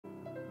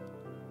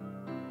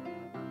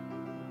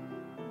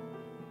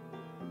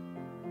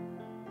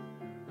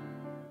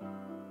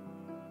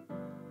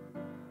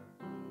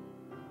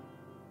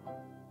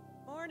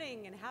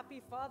morning and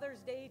happy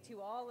Father's Day to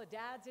all the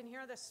dads in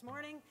here this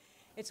morning.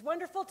 It's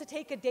wonderful to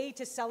take a day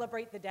to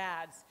celebrate the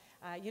dads.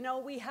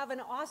 We have an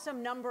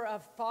awesome number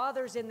of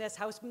fathers in this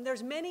house.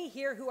 There's many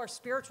here who are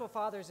spiritual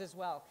fathers as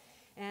well.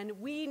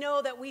 And we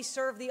know that we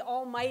serve the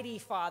Almighty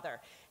Father.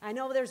 I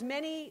know there's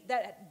many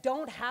that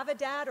don't have a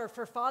dad, or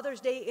for Father's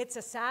Day, it's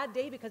a sad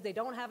day because they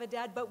don't have a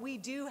dad, but we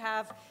do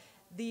have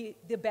the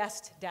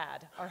best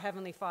dad, our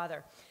Heavenly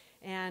Father.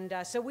 And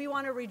so we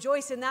want to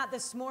rejoice in that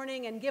this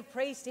morning and give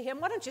praise to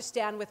Him. Why don't you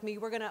stand with me?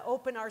 We're going to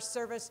open our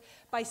service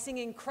by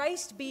singing,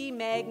 Christ Be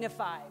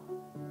Magnified.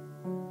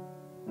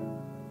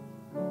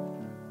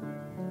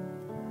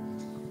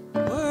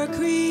 For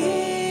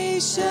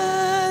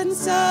creation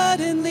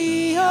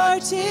suddenly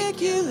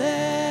articulate,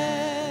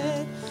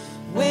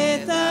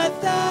 with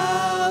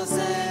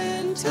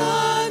 1,000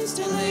 tongues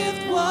to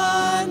lift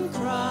one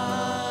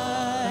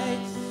cry,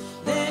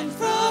 then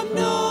from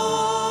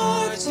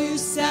north to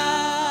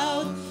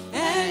south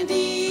and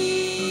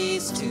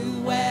east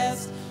to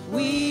west,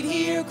 we'd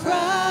hear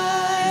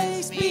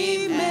Christ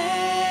be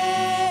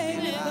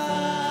magnified.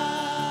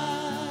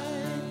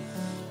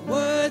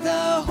 Were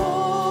the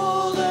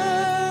whole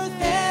earth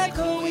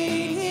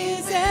echoing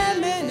His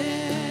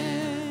eminence,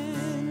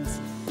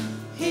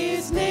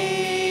 His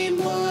name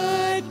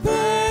would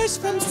burst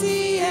from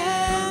sea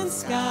and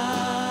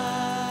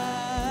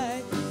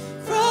sky,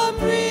 from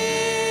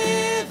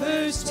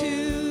rivers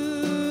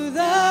to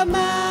the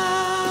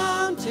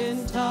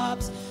mountain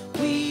tops,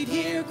 we'd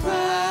hear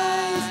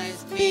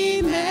Christ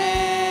be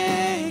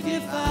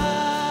magnified.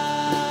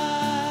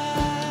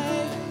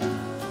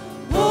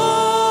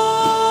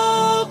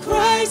 Oh,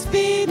 Christ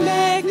be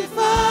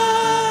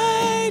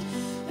magnified.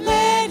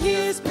 Let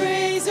His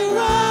praise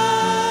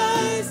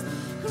arise.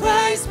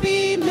 Christ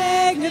be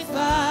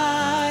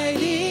magnified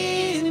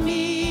in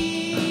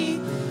me.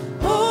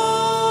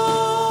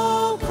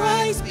 Oh,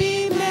 Christ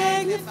be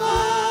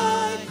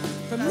magnified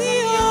from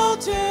the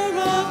altar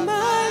of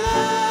my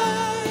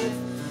life.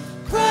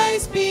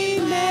 Christ be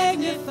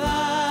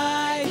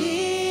magnified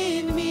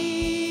in me.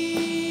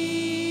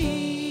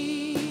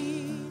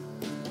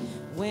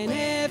 When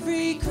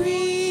every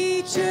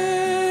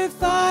creature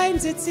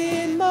finds its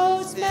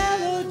inmost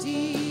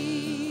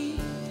melody,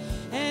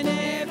 and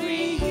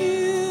every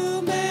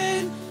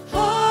human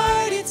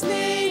heart its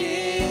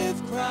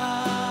native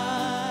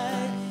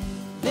cry,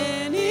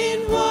 then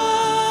in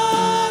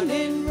one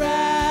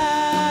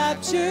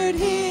enraptured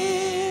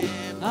hymn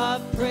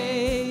of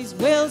praise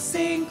we'll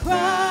sing,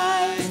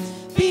 Christ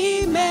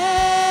be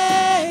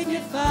magnified.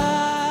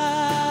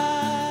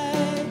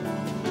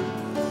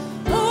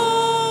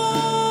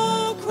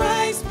 Oh,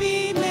 Christ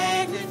be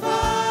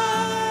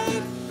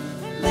magnified.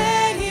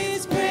 Let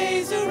His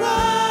praise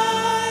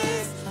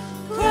arise.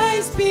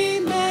 Christ be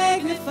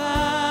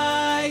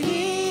magnified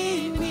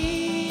in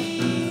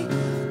me.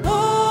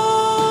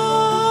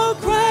 Oh,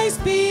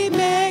 Christ be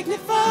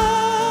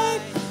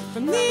magnified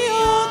from the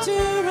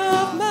altar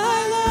of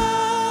my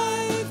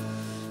life.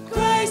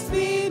 Christ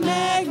be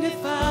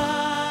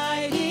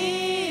magnified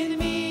in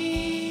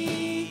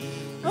me.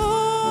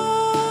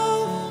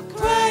 Oh,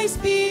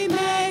 Christ be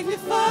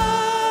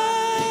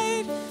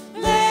magnified.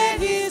 Let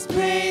His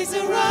praise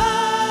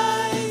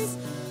arise.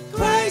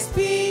 Christ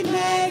be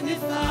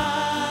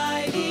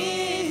magnified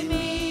in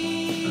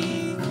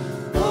me.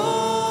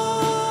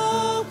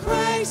 Oh,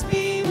 Christ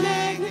be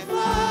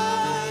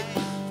magnified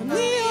from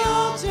the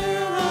altar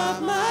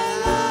of my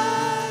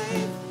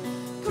life.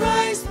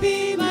 Christ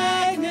be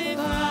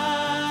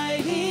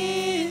magnified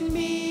in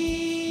me.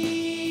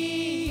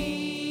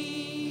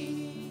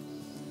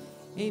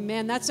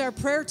 Amen. That's our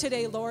prayer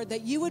today, Lord,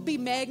 that you would be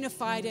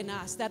magnified in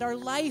us, that our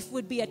life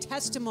would be a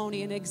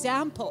testimony, an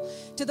example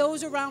to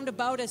those around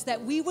about us,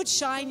 that we would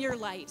shine your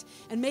light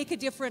and make a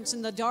difference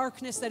in the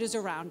darkness that is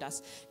around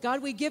us.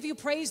 God, we give you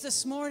praise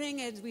this morning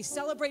as we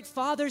celebrate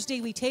Father's Day.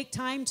 We take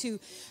time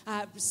to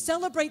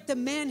celebrate the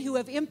men who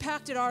have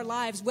impacted our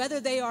lives, whether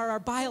they are our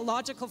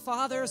biological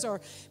fathers or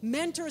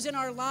mentors in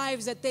our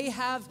lives, that they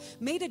have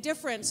made a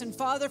difference. And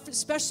Father,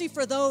 especially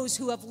for those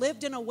who have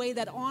lived in a way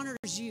that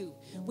honors you,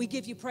 we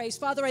give you praise.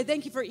 Father, I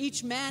thank you for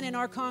each man in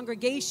our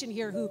congregation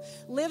here who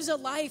lives a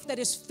life that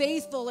is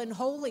faithful and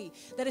holy,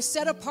 that is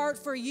set apart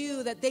for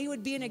you, that they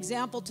would be an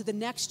example to the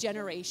next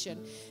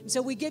generation. And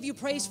so we give you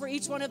praise for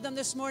each one of them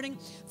this morning.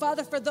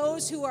 Father, for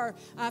those who are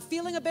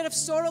feeling a bit of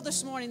sorrow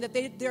this morning, that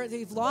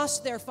they've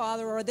lost their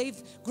father or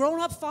they've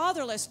grown up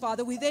fatherless,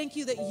 Father, we thank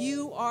you that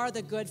you are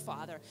the good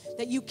Father,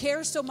 that you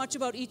care so much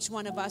about each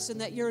one of us, and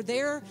that you're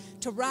there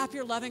to wrap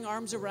your loving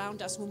arms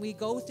around us when we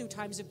go through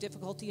times of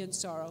difficulty and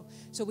sorrow.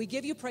 So we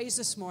give you praise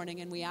this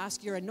morning, and we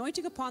ask your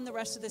anointing upon the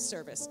rest of this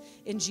service.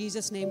 In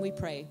Jesus' name we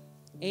pray.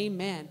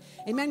 Amen.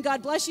 Amen.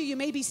 God bless you. You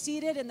may be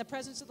seated in the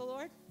presence of the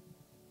Lord.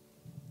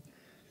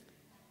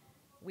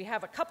 We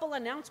have a couple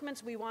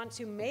announcements we want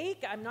to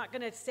make. I'm not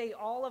going to say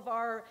all of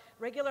our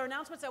regular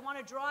announcements. I want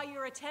to draw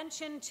your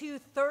attention to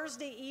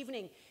Thursday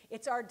evening.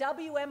 It's our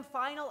WM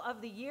final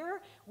of the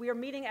year. We are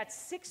meeting at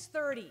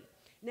 6:30.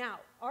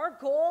 Now, our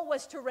goal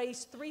was to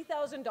raise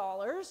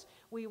 $3,000.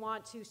 We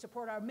want to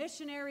support our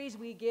missionaries.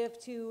 We give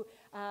to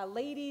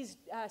Ladies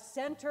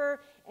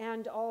Center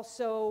and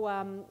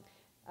also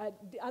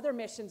other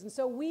missions. And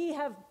so we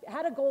have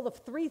had a goal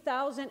of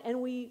 $3,000,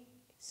 and we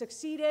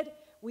succeeded.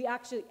 We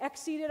actually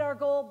exceeded our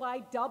goal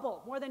by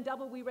double, more than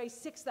double. We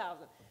raised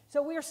 $6,000.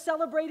 So we are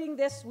celebrating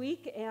this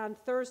week, and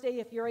Thursday,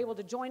 if you're able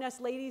to join us,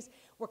 ladies,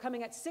 we're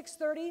coming at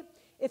 6:30.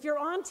 If you're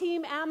on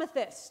Team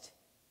Amethyst,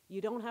 you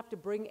don't have to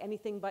bring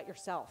anything but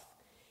yourself.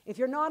 If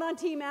you're not on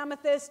Team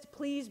Amethyst,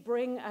 please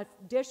bring a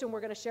dish, and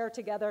we're going to share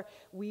together.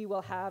 We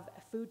will have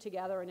food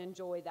together and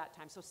enjoy that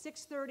time. So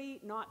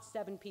 6:30, not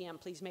 7 p.m.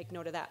 Please make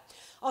note of that.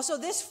 Also,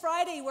 this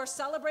Friday, we're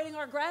celebrating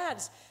our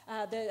grads,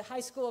 the high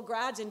school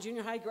grads and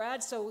junior high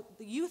grads. So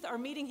the youth are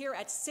meeting here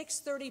at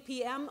 6:30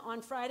 p.m.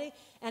 on Friday,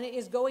 and it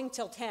is going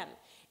till 10.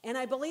 And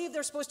I believe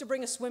they're supposed to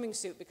bring a swimming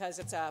suit because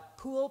it's a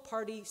pool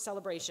party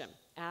celebration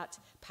at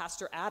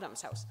Pastor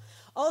Adam's house.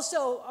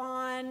 Also,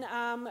 on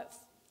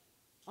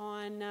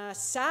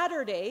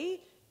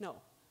Saturday,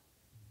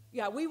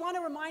 we want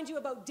to remind you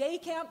about day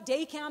camp.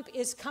 Day camp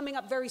is coming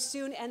up very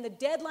soon, and the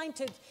deadline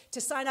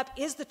to sign up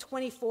is the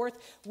 24th.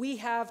 We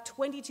have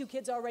 22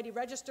 kids already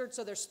registered,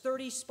 so there's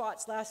 30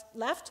 spots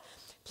left.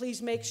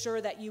 Please make sure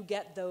that you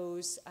get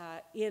those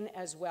in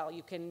as well.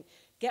 You can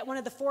get one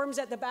of the forms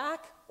at the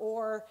back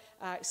or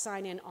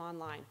sign in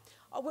online.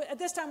 At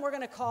this time, we're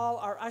going to call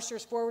our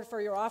ushers forward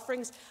for your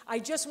offerings. I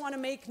just want to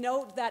make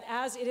note that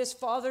as it is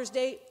Father's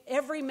Day,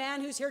 every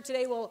man who's here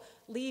today will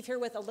leave here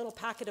with a little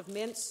packet of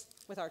mints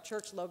with our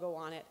church logo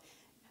on it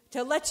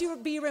to let you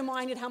be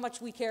reminded how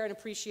much we care and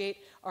appreciate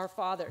our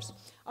fathers.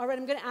 All right,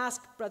 I'm going to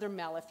ask Brother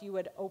Mel if you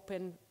would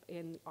open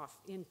in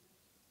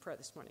prayer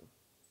this morning.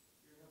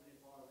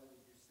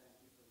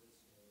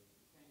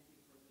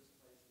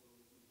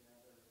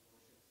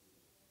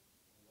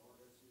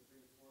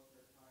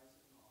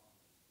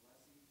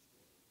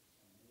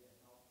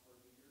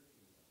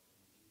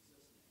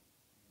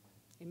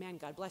 Amen.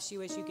 God bless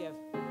you as you give.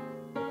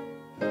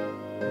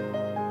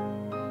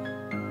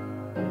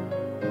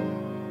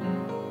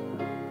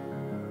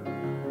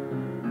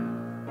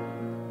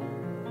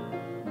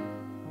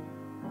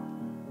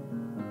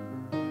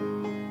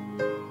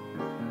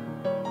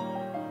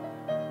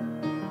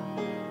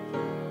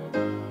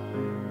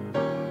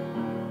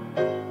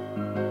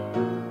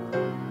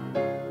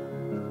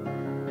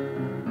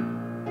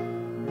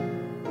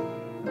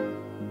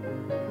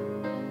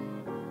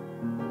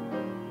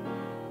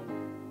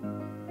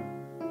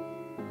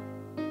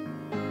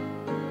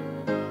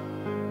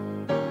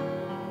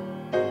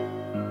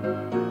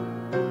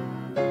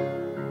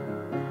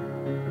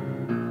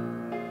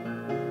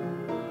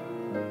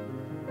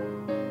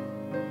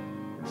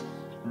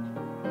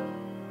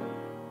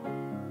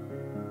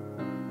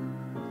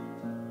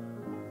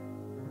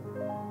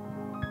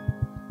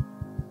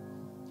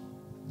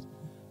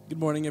 Good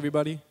morning,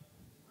 everybody.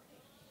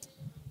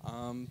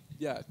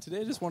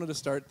 Today I just wanted to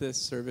start this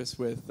service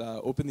with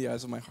Open the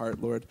Eyes of My Heart,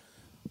 Lord.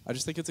 I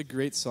just think it's a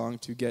great song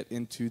to get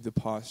into the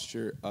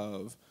posture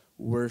of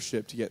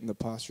worship, to get in the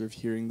posture of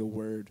hearing the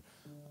word.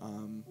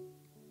 And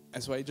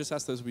so I just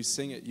ask that as we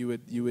sing it, you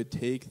would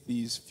take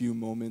these few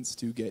moments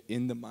to get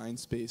in the mind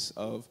space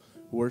of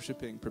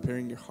worshiping,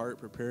 preparing your heart,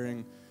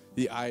 preparing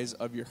the eyes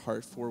of your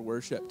heart for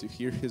worship, to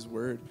hear his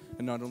word,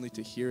 and not only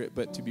to hear it,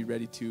 but to be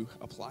ready to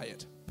apply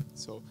it.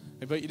 So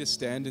I invite you to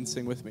stand and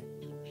sing with me.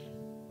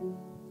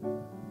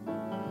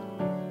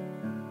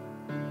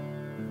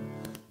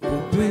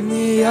 Open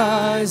the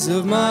eyes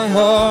of my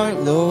heart,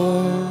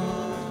 Lord.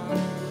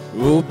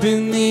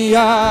 Open the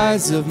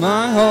eyes of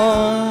my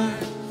heart.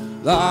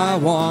 I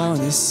want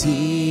to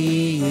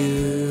see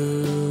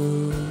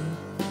you.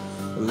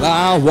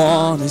 I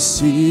want to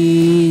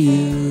see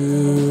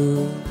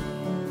you.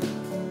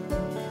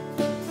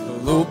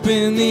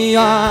 Open the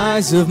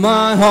eyes of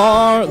my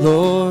heart,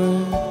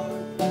 Lord.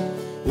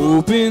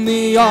 Open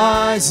the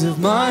eyes of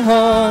my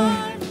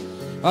heart.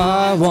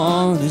 I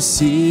want to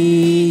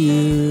see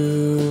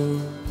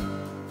you.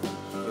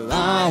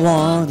 I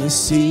want to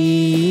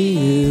see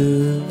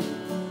you.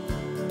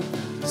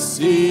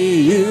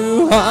 See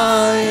you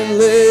high and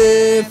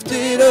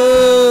lifted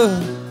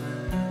up,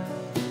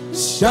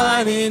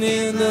 shining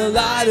in the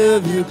light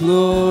of your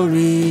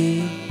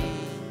glory.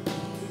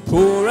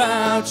 Pour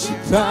out your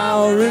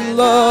power and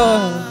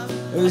love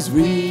as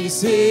we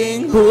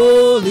sing,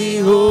 holy,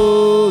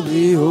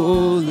 holy,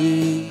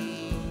 holy.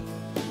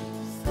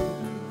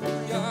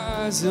 The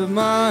eyes of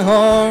my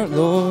heart,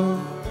 Lord.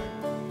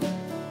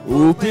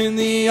 Open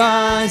the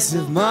eyes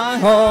of my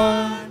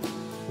heart.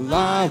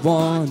 I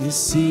want to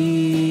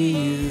see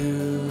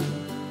you.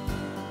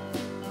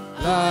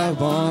 I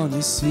want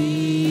to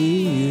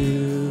see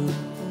you.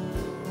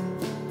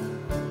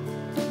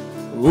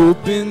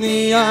 Open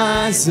the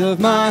eyes of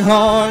my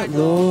heart,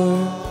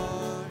 Lord.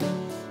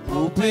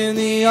 Open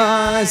the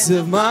eyes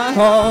of my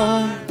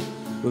heart.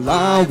 Well,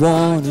 I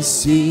want to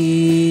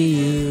see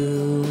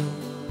you.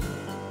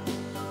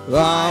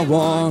 I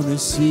want to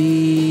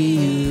see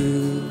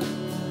you.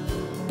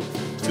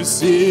 To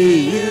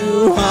see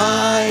you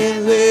high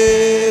and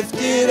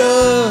lifted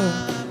up,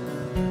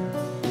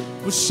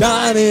 We're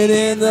shining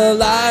in the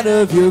light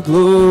of your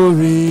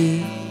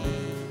glory.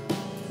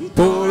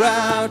 Pour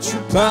out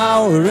your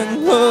power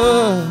and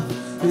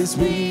love as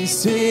we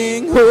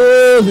sing,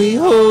 holy,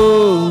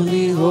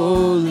 holy,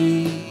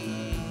 holy.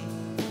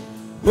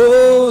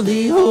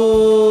 Holy,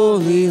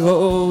 holy,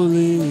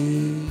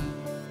 holy.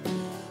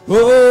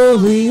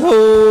 Holy,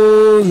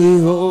 holy,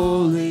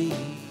 holy.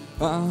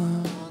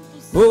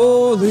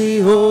 Holy,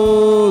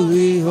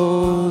 holy,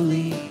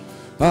 holy.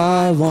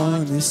 I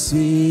want to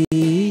see you.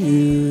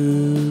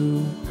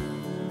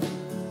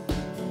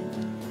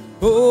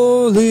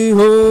 Holy,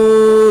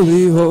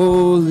 holy,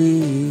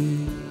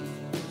 holy.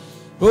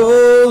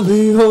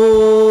 Holy,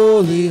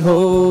 holy,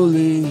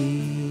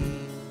 holy.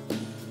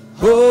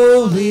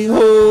 Holy,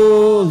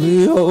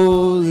 holy,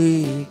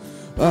 holy.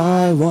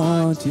 I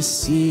want to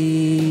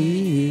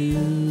see you.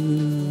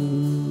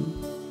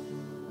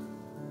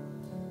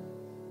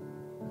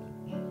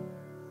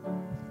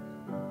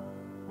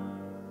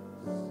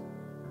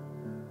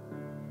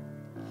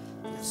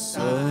 The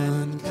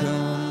sun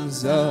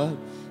comes up,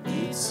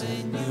 it's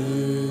a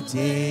new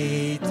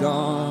day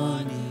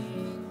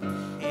dawning.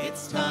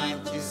 It's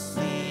time to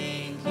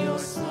sing your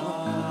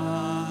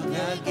song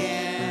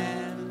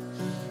again.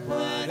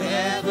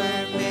 Whatever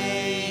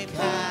may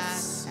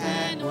pass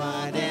and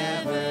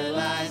whatever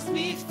lies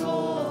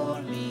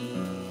before me,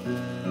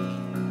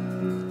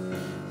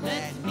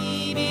 let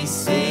me be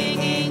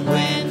singing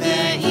when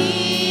the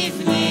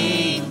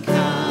evening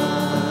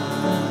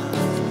comes.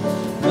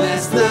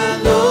 Bless the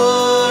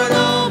Lord,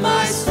 oh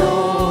my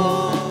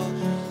soul,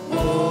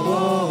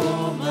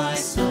 oh my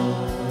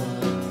soul.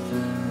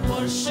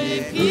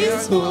 Worship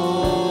His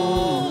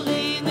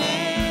holy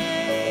name.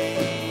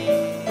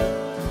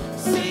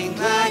 Sing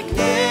like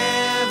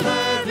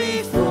never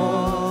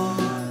before.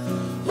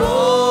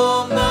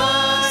 Oh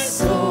my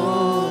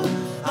soul,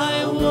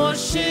 I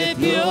worship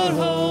your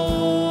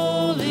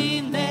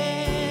holy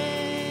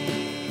name.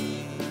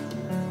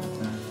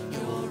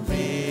 You're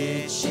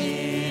rich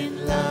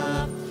in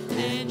love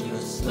and you're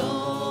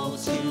slow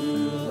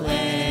to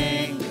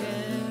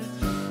anger.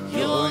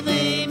 Your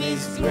name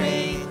is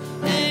great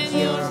and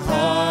your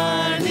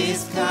heart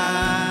is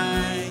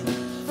kind.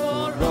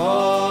 For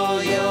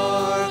all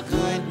your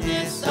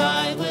goodness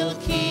I will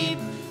keep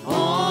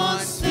on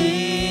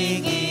singing.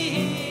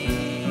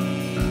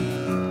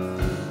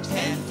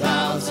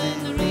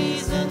 10,000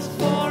 reasons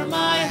for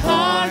my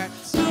heart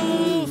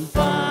to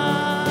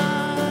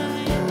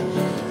find.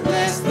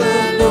 Bless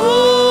the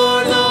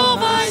Lord, oh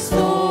my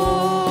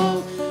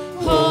soul,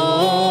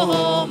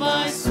 oh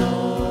my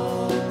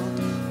soul.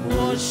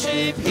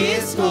 Worship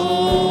His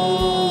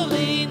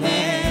holy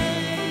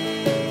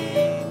name.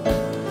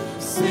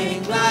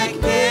 Sing like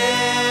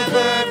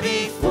never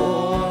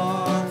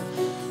before.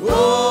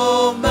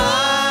 Oh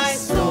my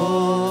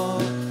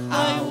soul,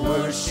 I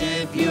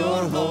worship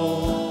your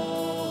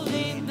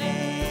holy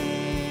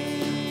name.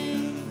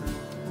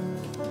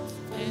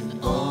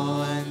 And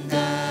on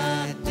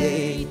that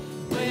day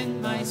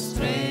when my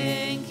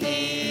strength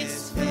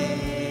is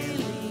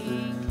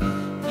failing,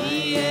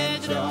 the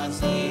end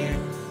draws near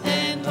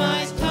and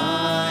my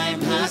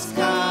time has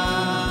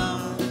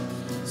come.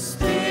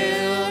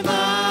 Still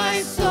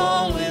my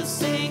soul will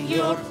sing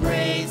your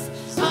praise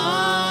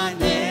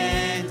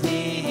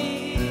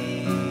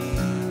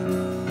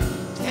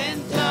unending.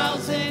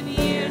 10,000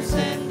 years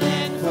and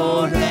then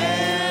forevermore.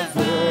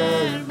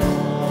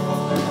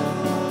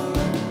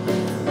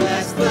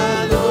 Bless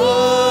the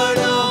Lord,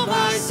 oh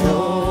my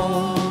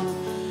soul,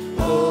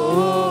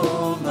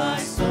 oh my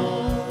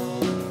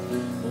soul.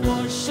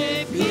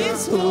 Worship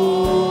His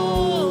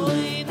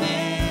holy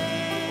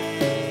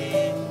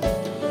name.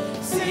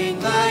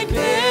 Sing like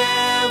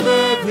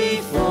never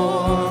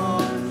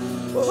before.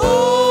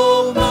 Oh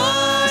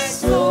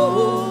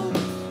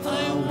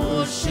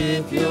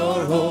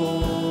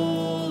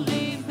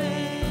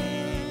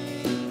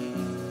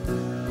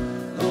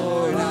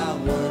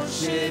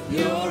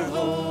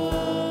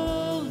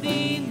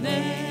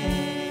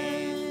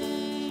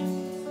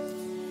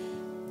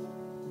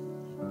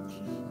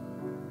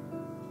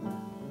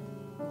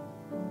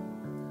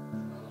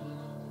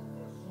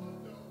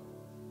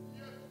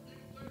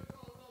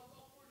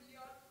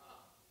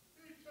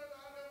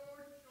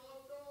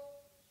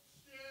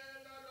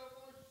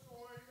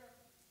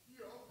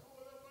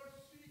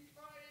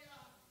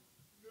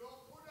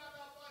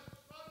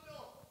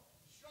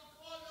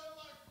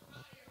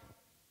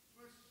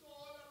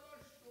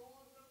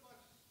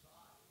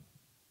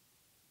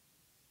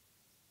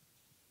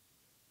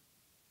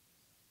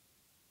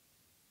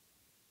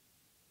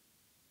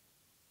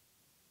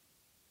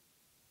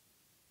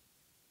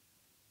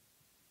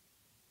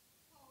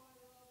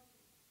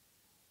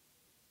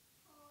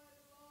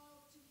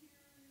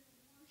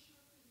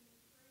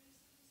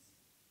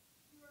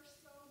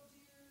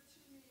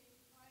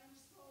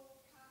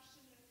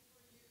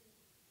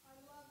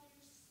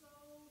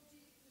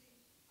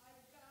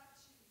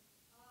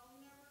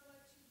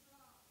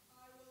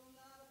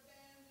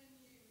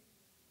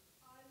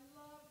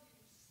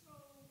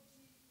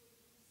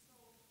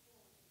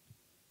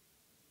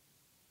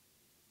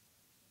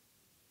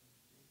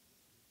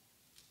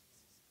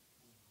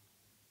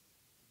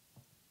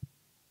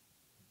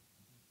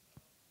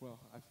Well,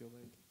 I feel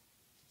like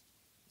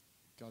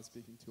God's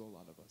speaking to a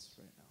lot of us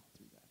right now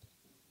through that.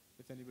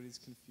 If anybody's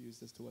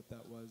confused as to what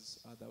that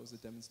was a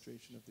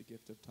demonstration of the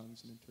gift of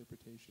tongues and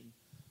interpretation.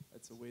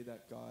 It's a way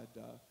that God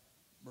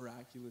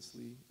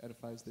miraculously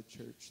edifies the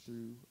church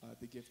through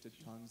the gift of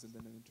tongues and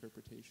then an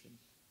interpretation.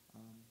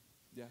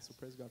 So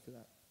praise God for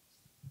that.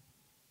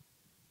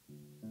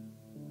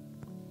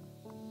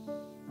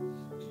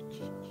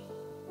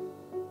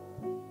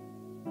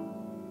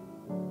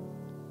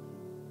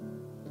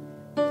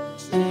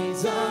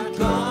 Chains are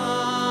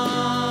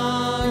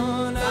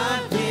gone,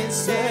 I've been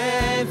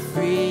set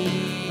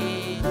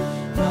free.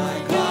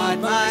 My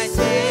God, my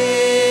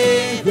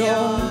Savior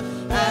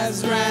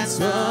has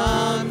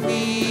ransomed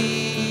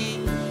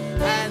me.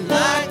 And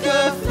like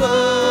a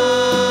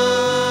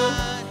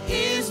flood,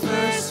 His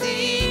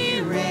mercy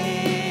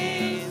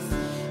reigns.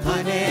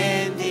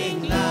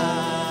 Unending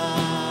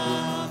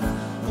love,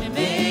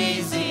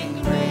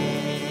 amazing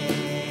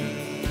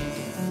grace.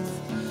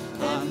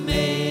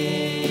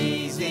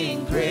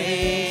 Amazing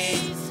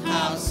grace,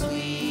 how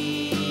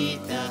sweet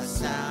the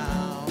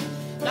sound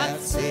that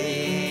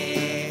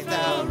saved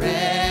a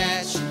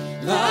wretch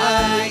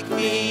like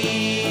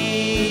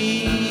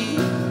me.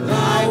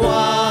 I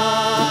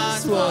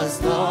once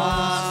was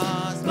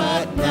lost,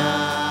 but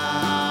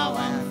now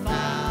I'm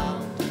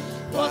found.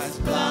 Was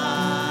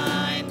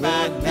blind,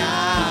 but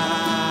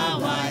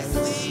now I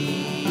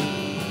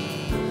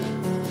see.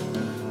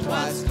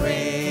 'Twas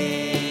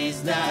grace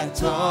that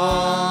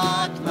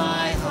taught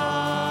my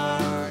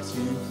heart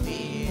to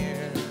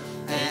fear,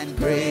 and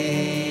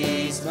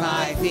grace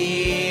my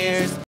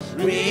fears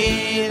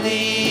relieve.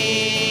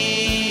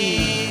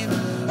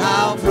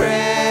 How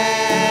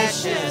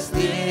precious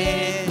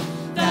did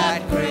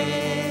that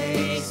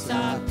grace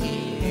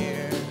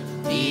appear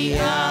the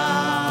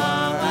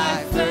hour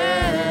I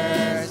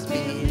first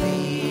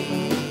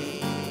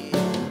believed.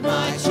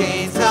 My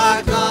chains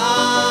are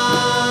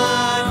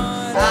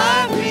gone,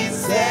 I've been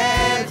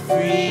set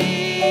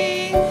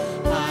free.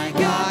 My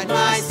God,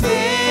 my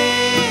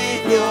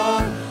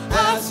Savior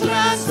has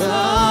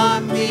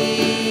ransomed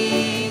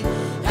me.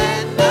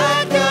 And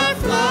like a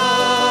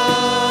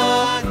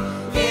flood,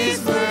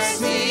 His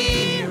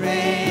mercy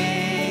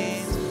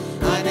reigns.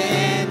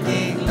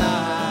 Unending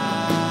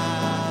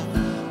love,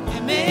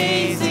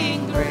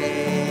 amazing grace.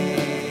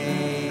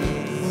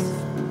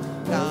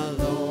 The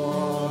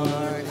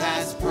Lord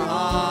has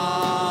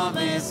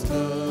promised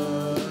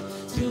good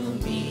to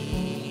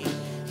me.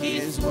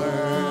 His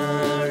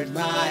word,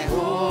 my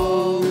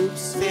hope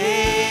secures.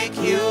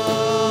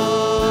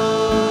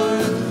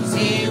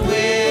 He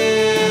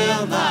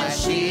will my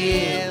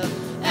shield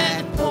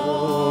and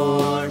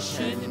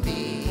portion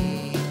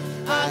be,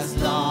 as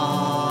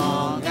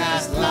long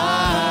as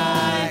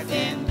life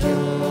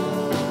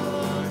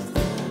endures.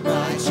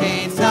 My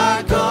chains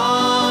are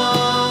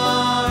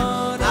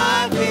gone,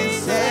 I've been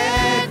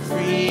set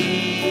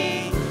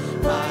free.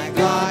 My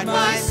God,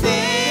 my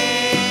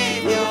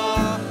Savior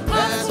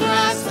has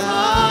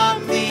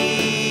ransomed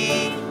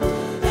me.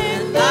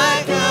 And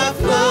like a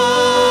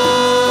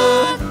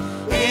flood,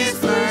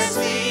 His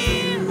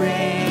mercy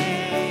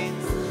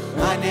reigns.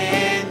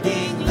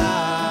 Unending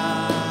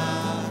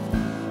love,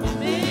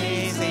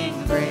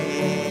 amazing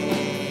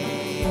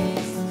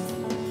grace.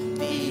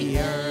 The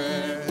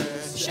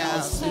earth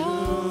shall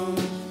soon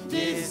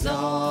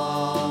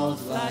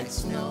dissolve like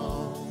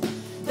snow.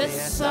 The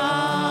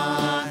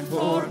sun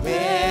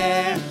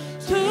forbear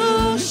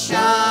to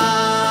shine.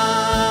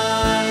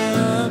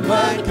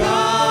 But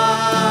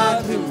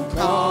God, who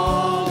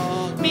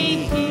called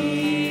me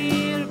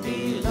here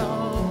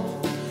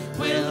below,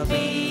 will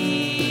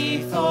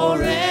be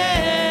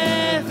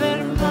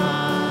forever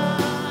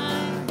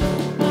mine.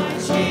 My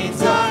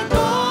chains are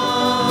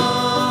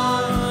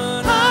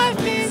gone, I've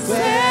been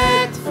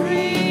set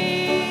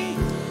free.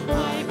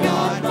 My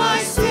God, my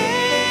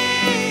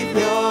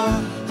Savior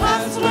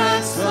has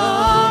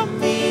ransomed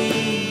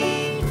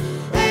me.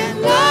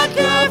 And like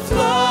a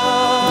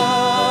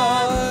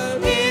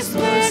flood, His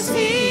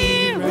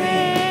mercy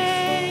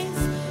reigns.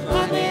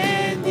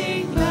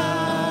 Unending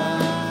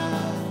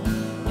love,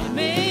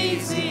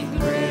 amazing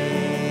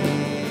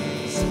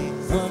grace.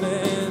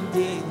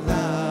 Unending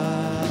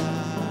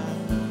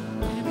love,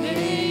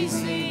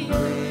 amazing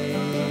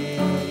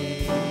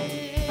grace.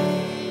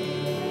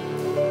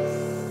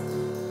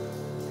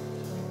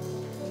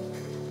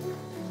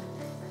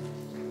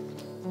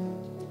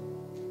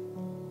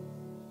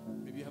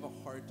 Maybe you have a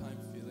hard time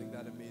feeling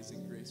that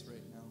amazing grace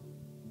right now.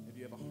 Maybe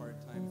you have a hard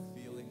time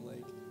feeling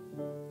like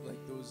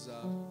those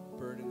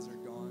burdens are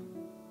gone,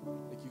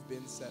 like you've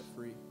been set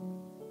free.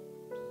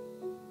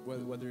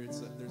 Whether it's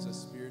there's a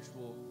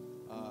spiritual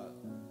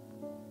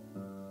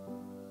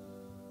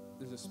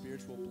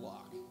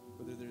block,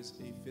 whether there's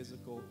a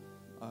physical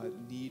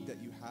need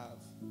that you have.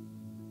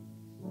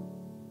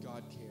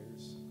 God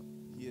cares.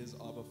 He is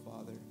Abba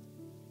Father.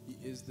 He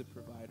is the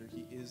provider.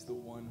 He is the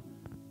one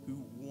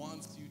who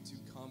wants you to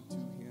come to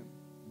Him.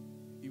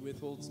 He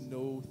withholds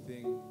no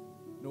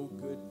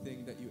good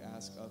thing that you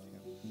ask of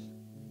Him.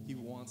 He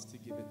wants to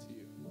give it to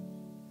you.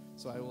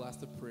 So I will ask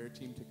the prayer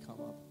team to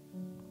come up.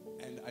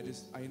 And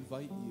I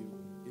invite you,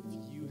 if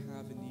you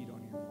have a need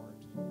on your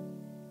heart,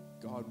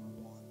 God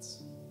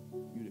wants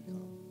you to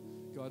come.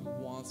 God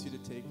wants you to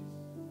take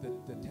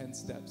the 10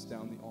 steps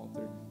down the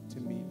altar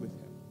to meet with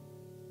him.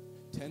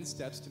 10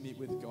 steps to meet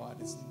with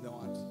God is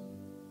not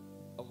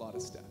a lot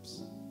of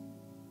steps.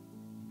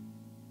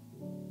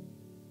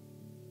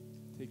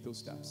 Take those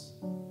steps.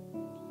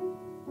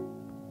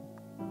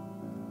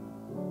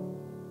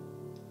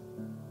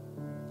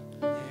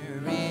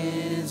 There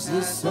is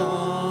a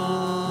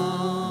song,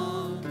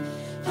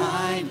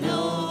 I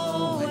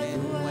know it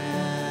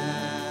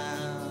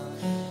well,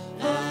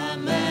 a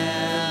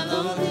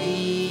melody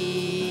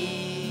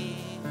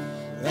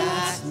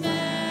that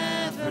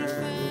never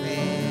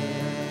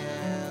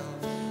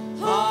fails.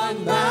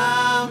 On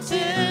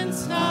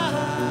mountains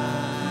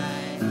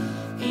high,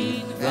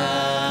 in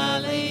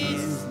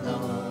valleys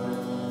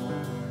low,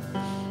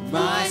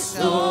 my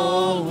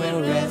soul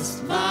will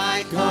rest,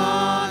 my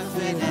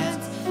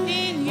confidence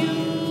in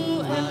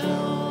you alone.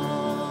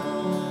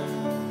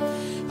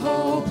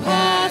 Hope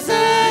has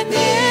a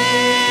name,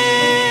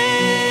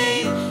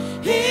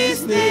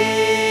 his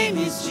name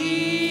is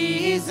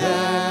Jesus.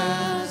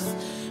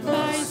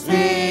 My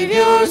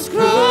Savior's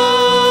cross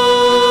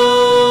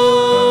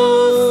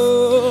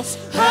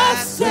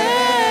has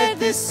set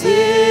the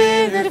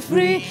sinner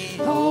free.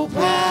 Hope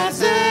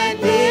has a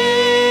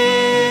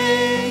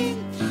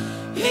name,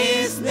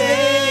 his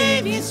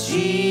name is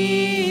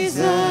Jesus.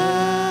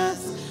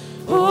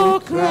 Oh,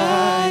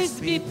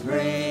 Christ be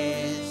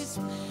praised,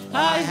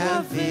 I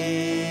have victory.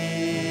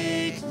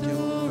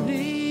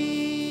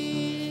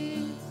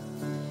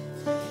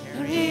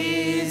 There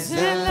is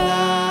a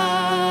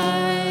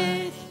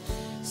light,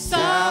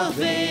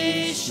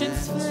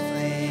 salvation's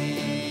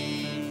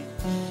flame,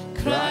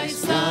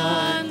 Christ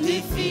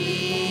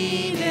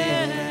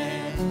undefeated,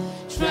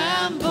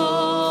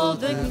 tremble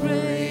the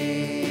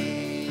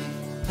grave.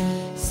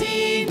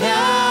 See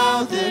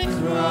now the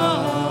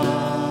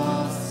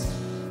cross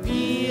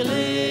be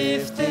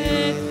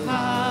lifted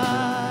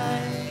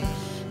high.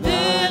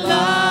 The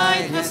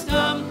light has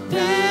come,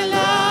 the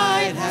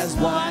light has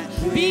won.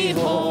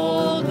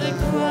 Behold the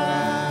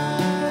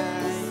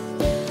Christ.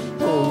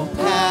 Hope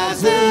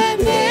has a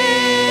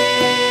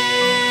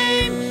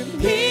name,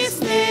 his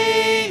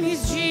name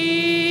is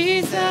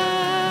Jesus.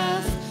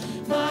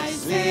 My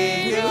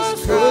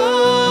Savior's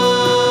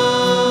cross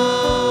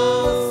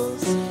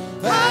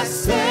has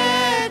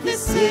set the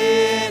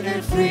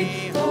sinner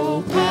free.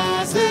 Hope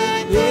has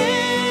a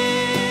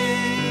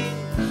name,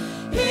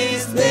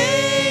 his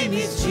name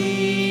is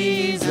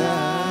Jesus.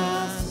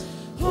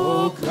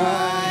 Oh,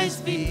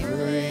 Christ be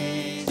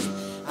praised,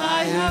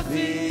 I have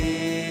victory.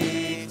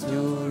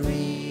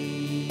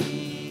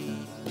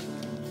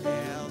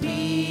 There'll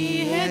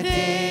be a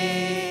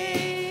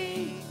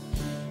day,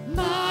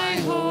 my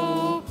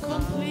hope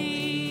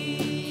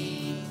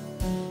complete.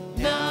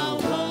 Now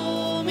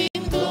home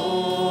in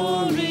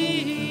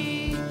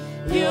glory,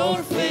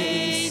 your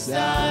face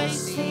I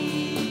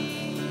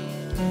see.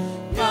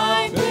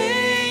 My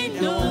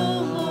pain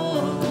no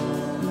more,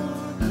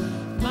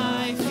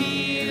 my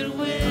fear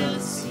will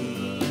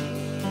cease.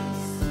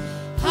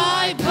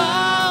 I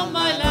bow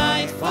my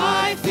life,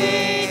 I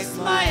fix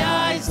my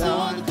eyes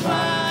on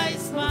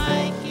Christ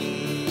my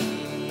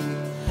King.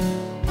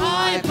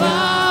 I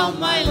bow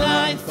my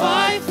life,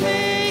 I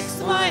fix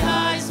my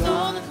eyes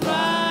on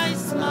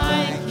Christ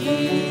my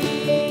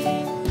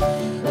King.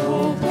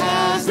 Hope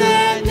has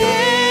a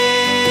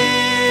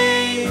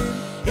name,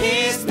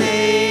 his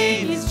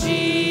name is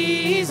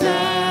Jesus.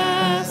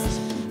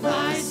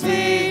 My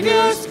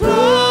Savior's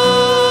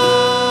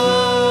cross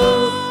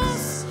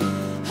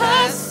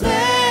has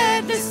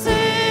set the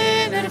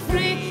sinner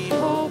free.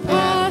 Hope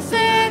has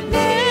a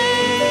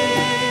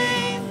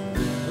name,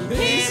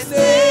 his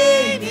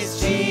name is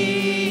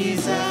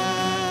Jesus.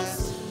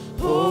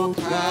 Oh,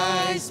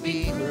 Christ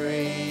be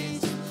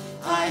praised,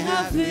 I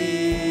have victory.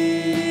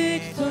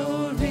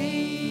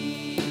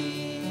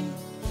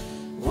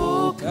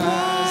 Oh,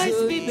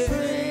 Christ be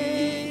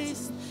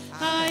praised,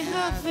 I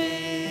have victory.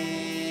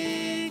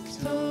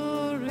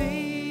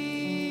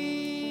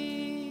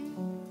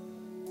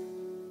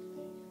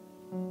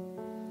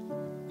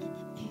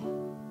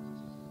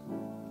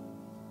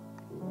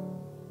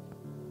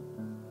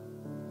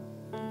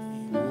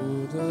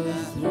 The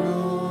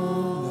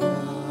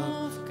throne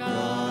Of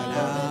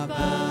God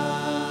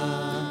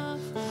above,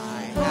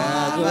 I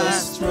have a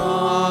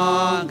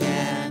strong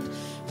and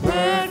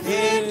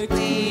perfect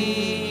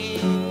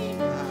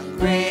King, a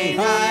great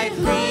high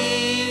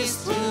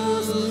priest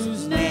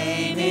whose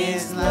name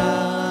is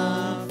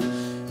love.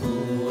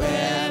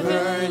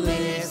 Whoever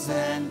lives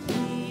and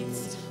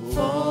pleads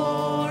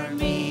for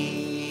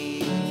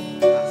me,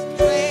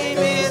 claim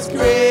his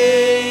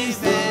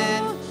grace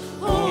and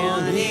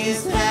hold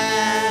his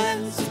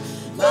hands.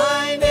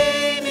 My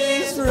name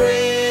is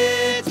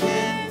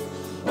written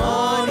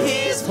on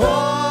his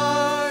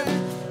heart.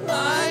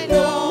 I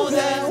know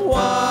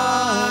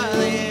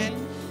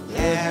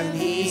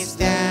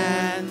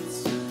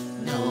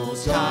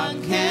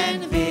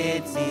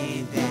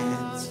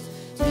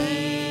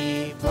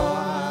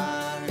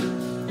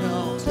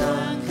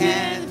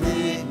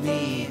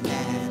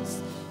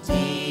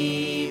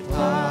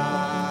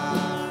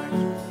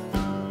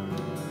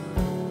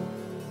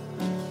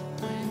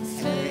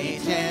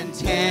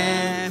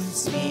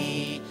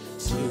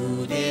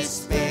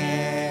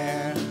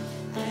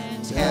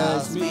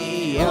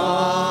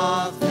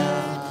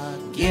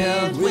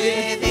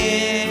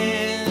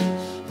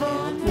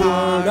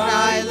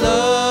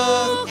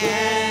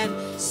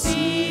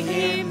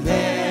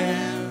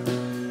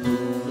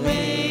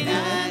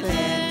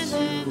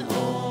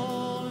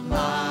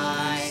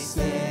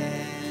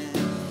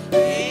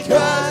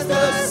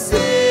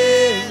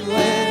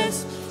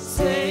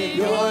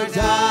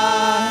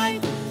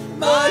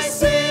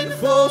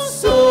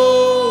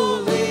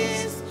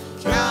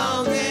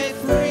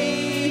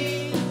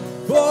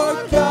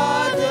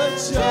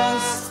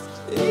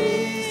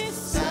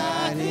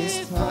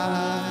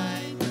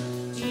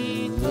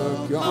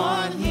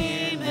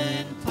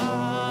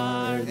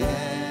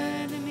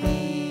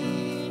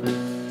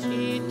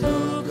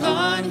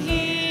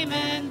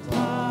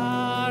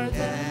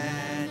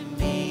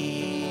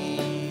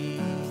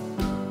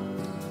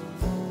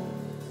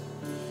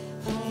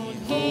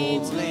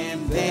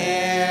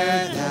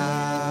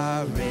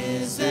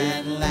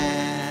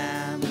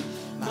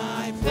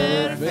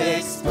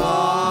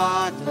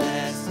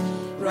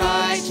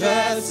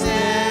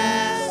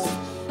righteousness,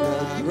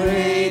 the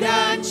great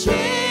unchangeable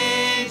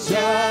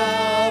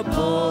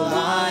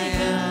I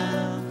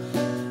am,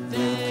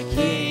 the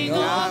King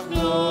of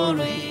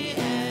glory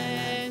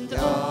and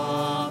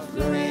of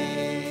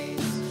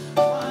grace.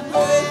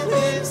 With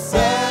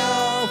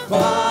himself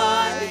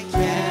I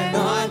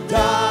cannot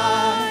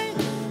die,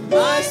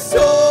 my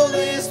soul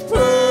is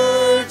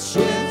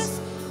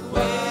purchased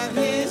with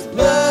his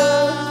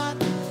blood,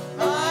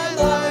 my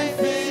life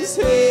is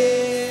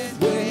hid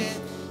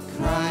with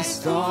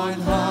Christ on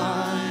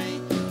high,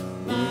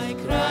 my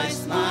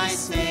Christ, my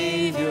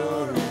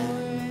Savior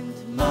and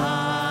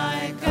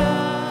my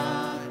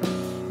God,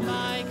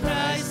 my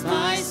Christ,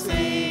 my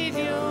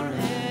Savior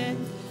and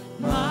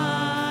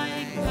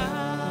my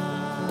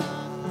God.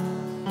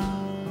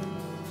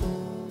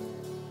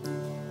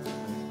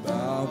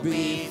 Bow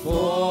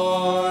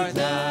before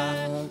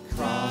the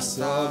cross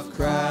of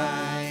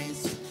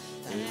Christ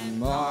and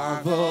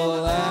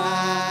marvel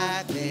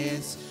at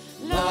his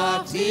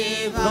love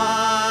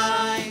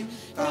divine.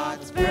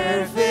 God's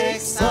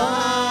perfect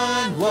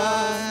Son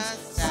was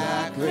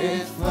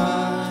sacrificed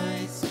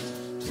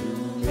to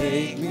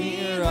make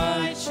me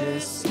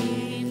righteous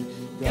in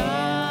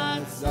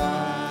God's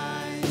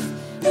eyes.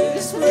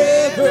 This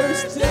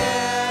river's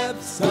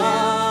depths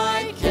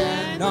I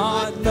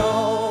cannot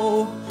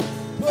know,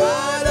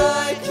 but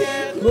I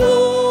can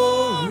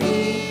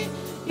glory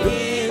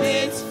in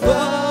its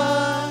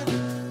flood.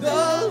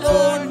 The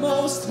Lord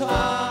Most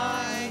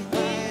High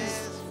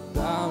is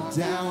bowed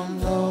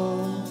down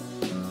low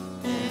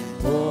and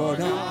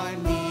poured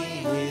on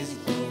me his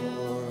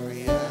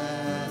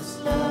glorious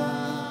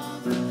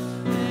love,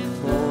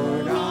 and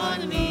poured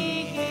on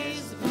me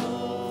his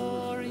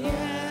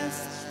glorious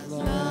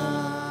love.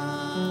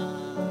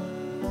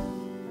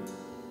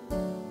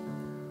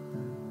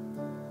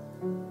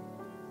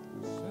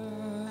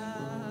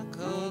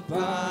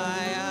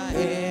 Goodbye, a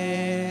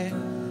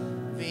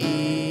heavy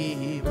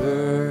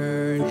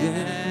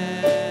burden.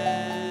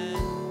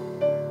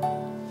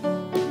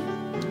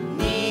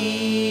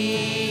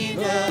 Need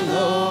the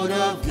load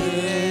of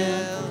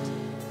guilt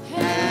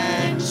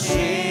and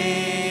shame,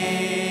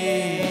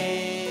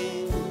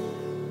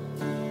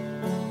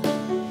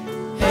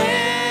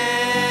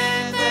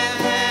 and the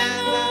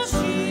hand of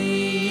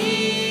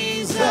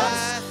Jesus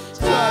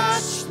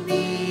touched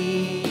me.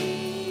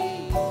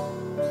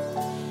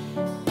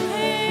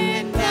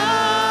 And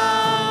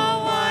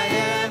now I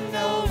am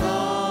no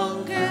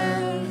longer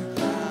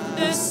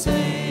the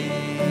same.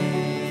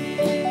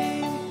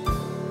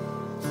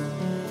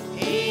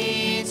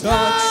 He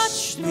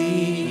touched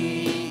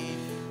me.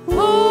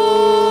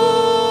 Oh,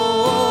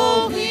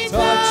 he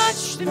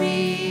touched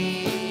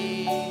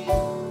me.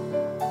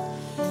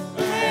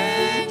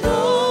 And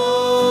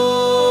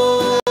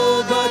oh,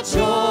 the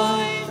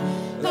joy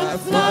that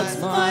floods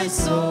my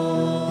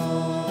soul.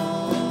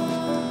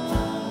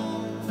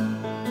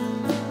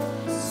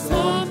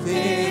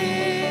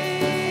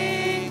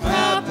 Something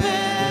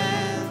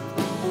happened,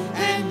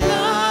 and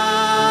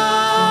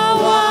now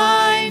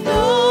I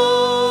know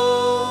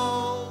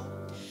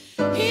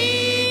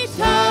he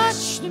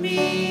touched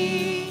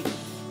me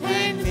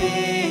and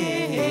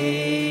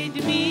made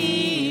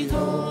me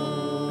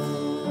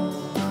whole.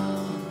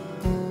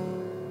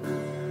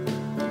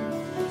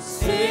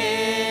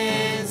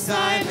 Since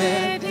I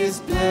met his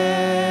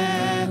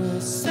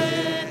blessed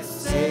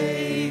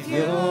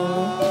Savior,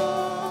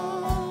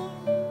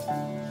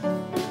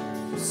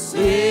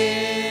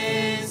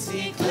 since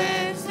he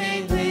cleansed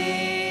and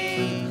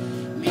made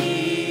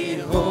me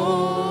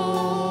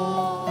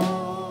whole,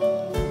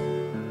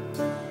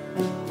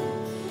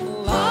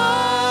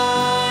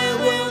 I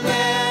will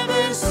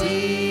never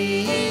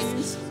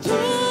cease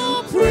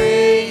to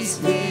praise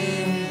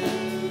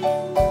him.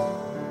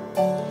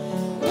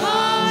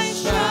 I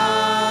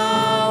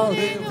shout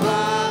in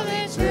while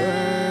eternity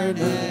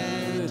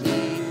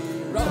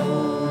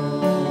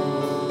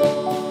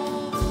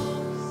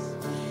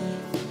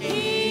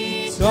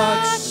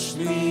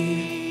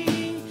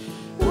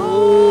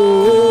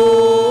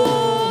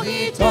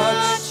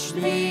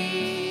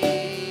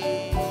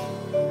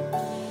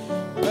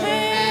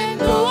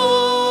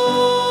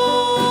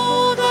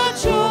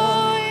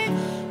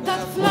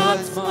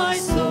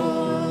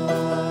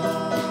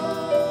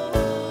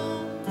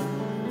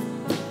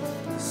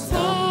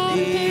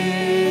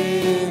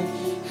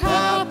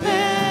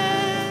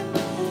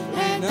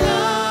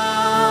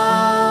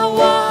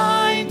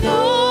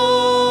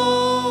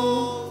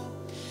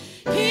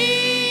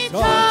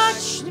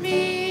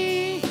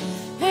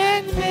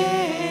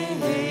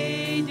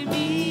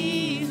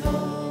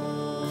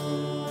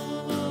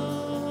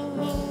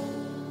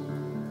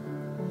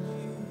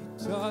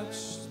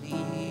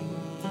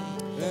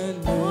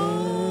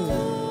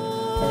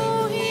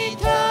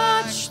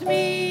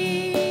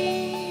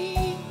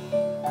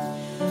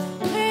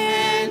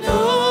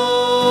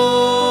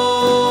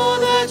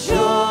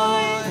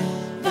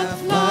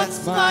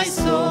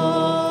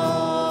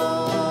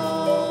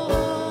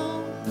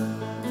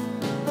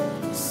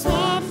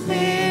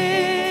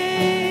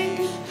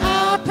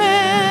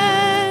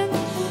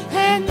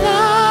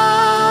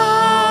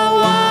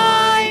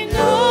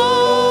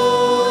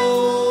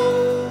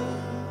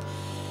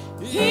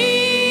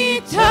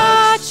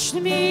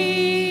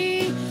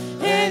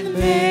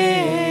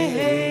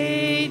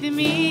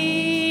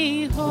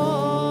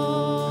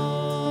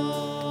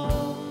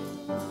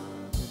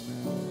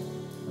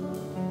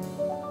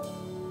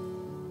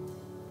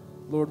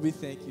Lord, we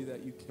thank you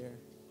that you care.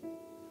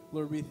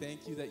 Lord, we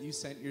thank you that you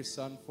sent your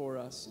son for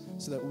us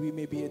so that we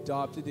may be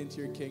adopted into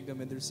your kingdom.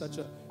 And it's such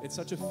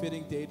a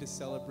fitting day to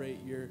celebrate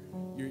your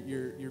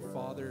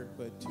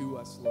fatherhood to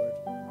us, Lord,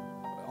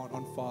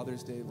 on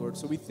Father's Day, Lord.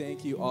 So we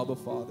thank you, Abba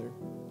Father.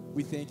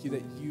 We thank you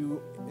that you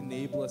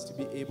enable us to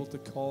be able to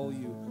call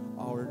you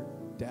our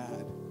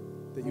dad,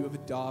 that you have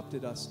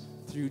adopted us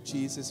through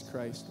Jesus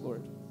Christ,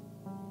 Lord.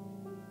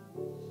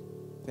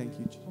 Thank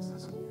you,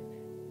 Jesus.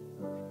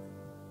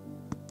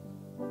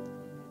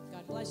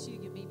 God bless you.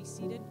 You may be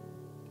seated.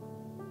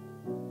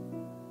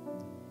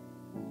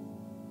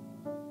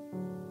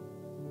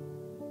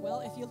 Well,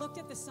 if you looked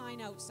at the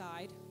sign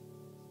outside,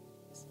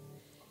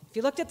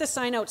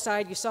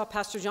 you saw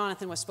Pastor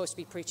Jonathan was supposed to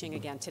be preaching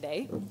again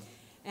today.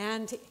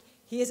 And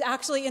he is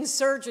actually in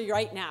surgery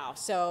right now.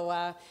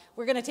 So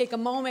we're going to take a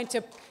moment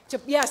to,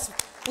 yes,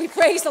 we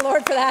praise the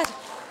Lord for that.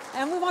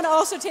 And we want to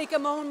also take a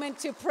moment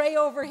to pray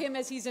over him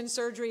as he's in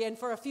surgery and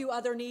for a few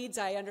other needs.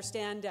 I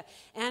understand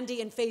Andy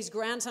and Faye's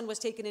grandson was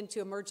taken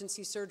into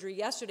emergency surgery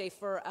yesterday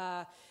for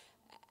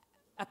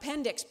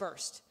appendix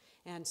burst.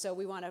 And so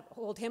we want to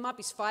hold him up.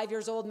 He's 5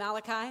 years old,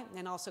 Malachi,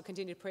 and also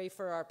continue to pray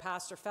for our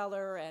Pastor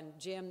Feller and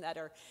Jim that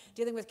are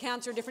dealing with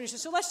cancer and different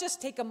issues. So let's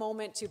just take a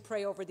moment to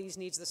pray over these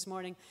needs this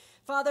morning.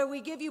 Father, we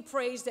give you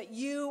praise that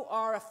you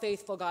are a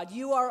faithful God.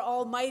 You are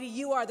almighty.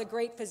 You are the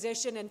great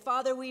physician. And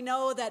Father, we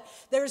know that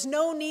there's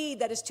no need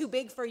that is too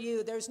big for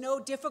you. There's no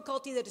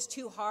difficulty that is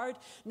too hard,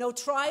 no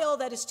trial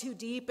that is too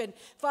deep. And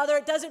Father,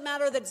 it doesn't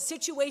matter the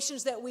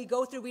situations that we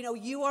go through. We know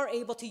you are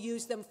able to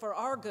use them for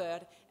our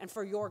good and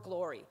for your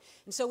glory.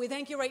 And so we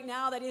thank you right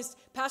now that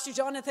Pastor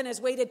Jonathan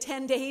has waited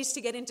 10 days to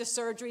get into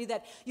surgery,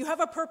 that you have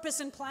a purpose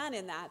and plan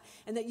in that,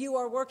 and that you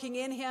are working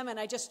in him. And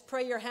I just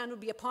pray your hand would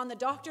be upon the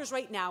doctors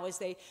right now as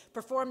they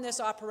perform this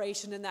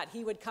operation, and that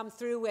he would come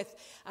through with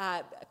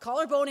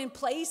collarbone in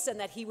place and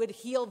that he would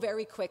heal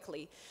very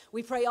quickly.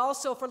 We pray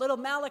also for little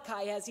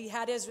Malachi as he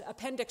had his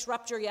appendix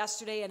rupture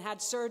yesterday and had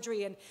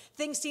surgery, and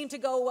things seem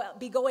to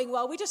be going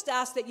well. We just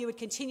ask that you would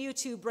continue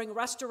to bring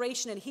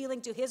restoration and healing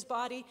to his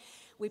body.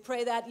 We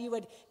pray that you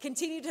would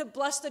continue to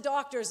bless the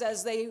doctors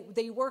as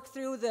they work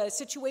through the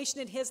situation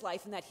in his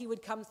life, and that he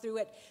would come through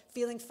it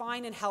feeling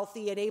fine and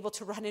healthy and able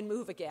to run and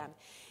move again.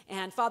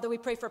 And Father, we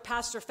pray for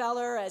Pastor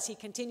Feller as he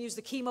continues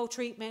the chemo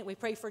treatment. We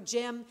pray for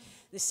Jim,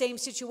 the same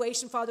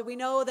situation. Father, we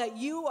know that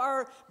you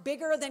are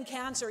bigger than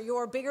cancer. You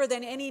are bigger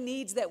than any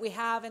needs that we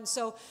have. And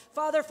so,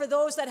 Father, for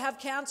those that have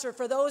cancer,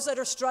 for those that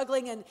are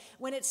struggling, and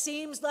when it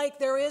seems like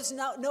there is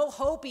no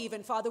hope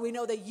even, Father, we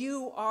know that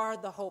you are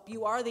the hope.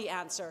 You are the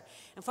answer.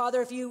 And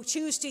Father, if you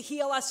choose to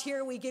heal us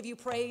here, we give you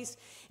praise.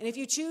 And if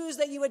you choose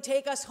that you would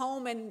take us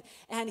home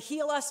and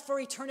heal us for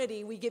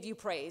eternity, we give you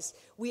praise.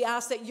 We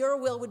ask that your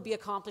will would be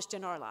accomplished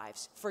in our lives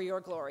for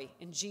your glory.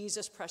 In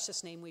Jesus'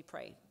 precious name we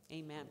pray.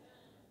 Amen.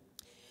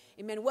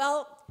 Amen.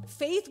 Well,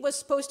 Faith was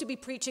supposed to be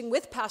preaching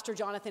with Pastor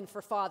Jonathan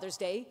for Father's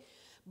Day,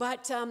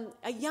 but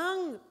a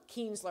young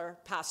Kienzler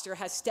pastor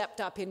has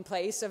stepped up in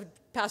place of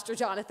Pastor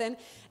Jonathan,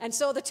 and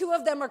so the two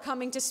of them are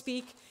coming to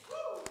speak.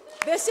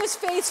 This is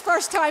Faith's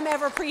first time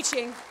ever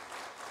preaching.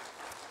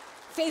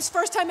 Faith's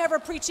first time ever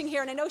preaching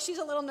here, and I know she's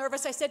a little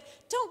nervous. I said,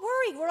 don't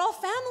worry, we're all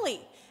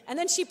family. And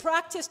then she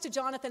practiced to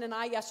Jonathan and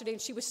I yesterday, and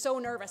she was so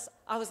nervous.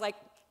 I was like,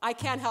 I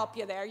can't help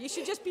you there. You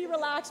should just be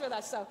relaxed with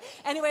us. So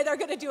anyway, they're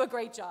going to do a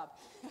great job.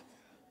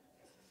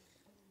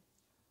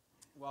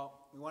 Well,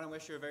 we want to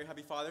wish you a very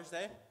happy Father's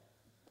Day.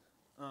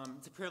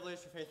 It's a privilege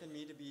for Faith and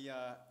me to be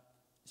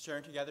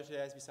sharing together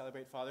today as we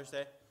celebrate Father's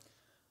Day.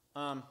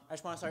 I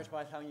just want to start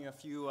by telling you a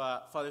few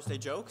Father's Day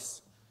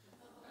jokes.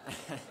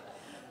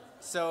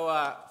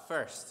 So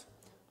first,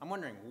 I'm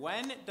wondering,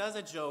 when does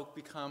a joke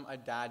become a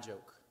dad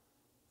joke?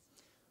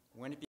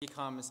 When it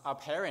becomes a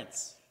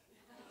parent's.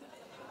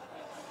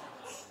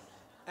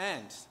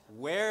 And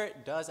where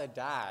does a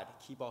dad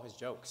keep all his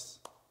jokes?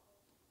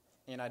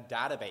 In a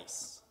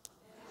database.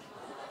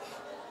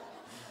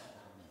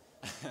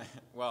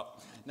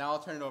 Well, now I'll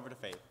turn it over to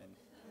Faith.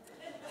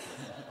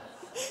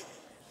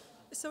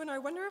 So in our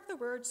Wonder of the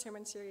Word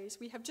sermon series,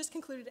 we have just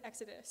concluded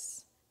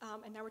Exodus,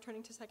 and now we're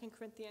turning to 2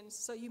 Corinthians.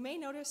 So you may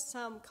notice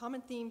some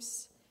common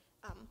themes.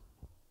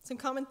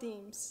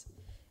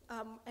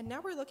 And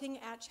now we're looking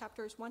at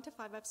chapters 1 to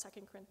 5 of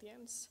 2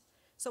 Corinthians.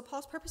 So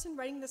Paul's purpose in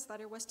writing this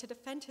letter was to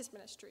defend his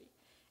ministry.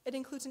 It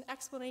includes an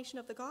explanation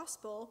of the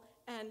gospel,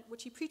 and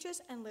which he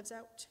preaches and lives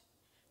out.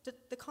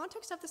 The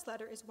context of this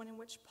letter is one in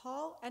which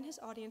Paul and his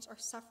audience are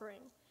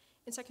suffering.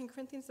 In 2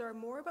 Corinthians, there are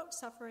more about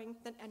suffering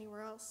than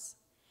anywhere else.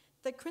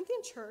 The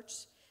Corinthian church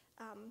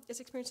is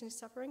experiencing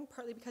suffering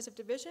partly because of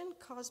division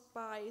caused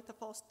by the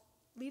false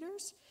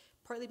leaders,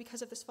 partly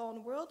because of this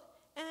fallen world,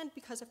 and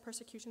because of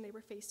persecution they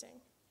were facing.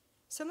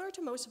 Similar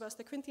to most of us,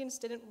 the Corinthians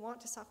didn't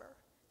want to suffer.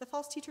 The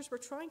false teachers were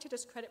trying to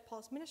discredit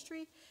Paul's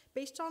ministry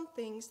based on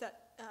things that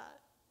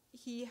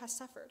he has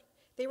suffered.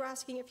 They were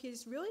asking if he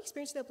is really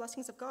experiencing the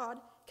blessings of God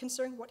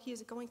concerning what he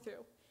is going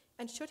through,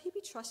 and should he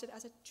be trusted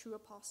as a true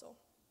apostle.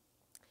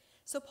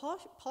 So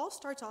Paul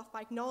starts off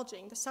by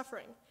acknowledging the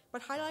suffering,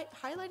 but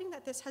highlighting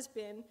that this has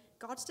been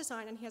God's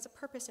design and he has a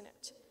purpose in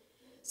it.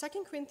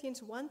 2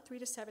 Corinthians 1,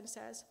 3-7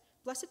 says,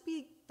 "Blessed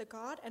be the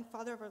God and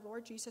Father of our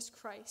Lord Jesus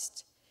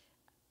Christ,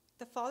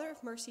 the Father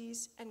of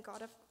mercies and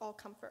God of all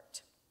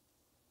comfort,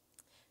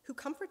 who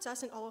comforts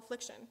us in all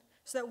affliction,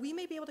 so that we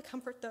may be able to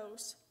comfort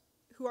those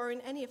who are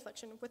in any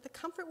affliction with the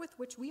comfort with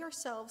which we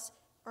ourselves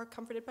are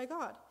comforted by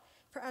God.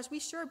 For as we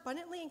share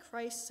abundantly in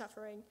Christ's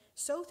suffering,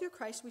 so through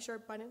Christ we share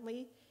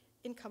abundantly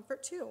in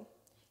comfort too.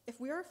 If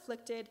we are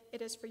afflicted,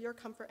 it is for your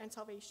comfort and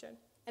salvation.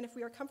 And if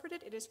we are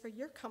comforted, it is for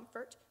your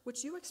comfort,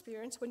 which you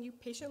experience when you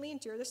patiently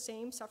endure the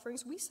same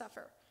sufferings we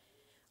suffer.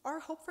 Our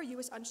hope for you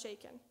is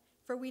unshaken,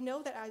 for we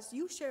know that as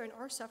you share in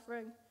our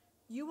suffering,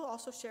 you will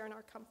also share in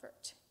our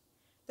comfort.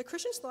 The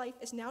Christian's life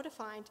is now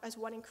defined as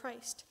one in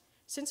Christ.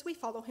 Since we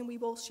follow him, we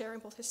will share in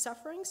both his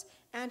sufferings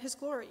and his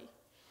glory.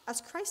 As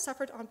Christ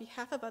suffered on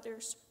behalf of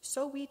others,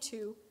 so we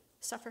too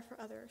suffer for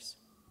others.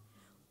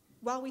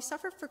 While we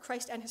suffer for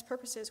Christ and his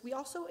purposes, we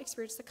also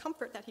experience the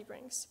comfort that he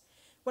brings.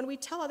 When we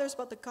tell others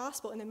about the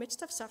gospel in the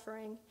midst of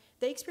suffering,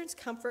 they experience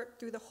comfort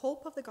through the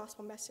hope of the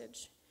gospel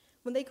message.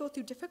 When they go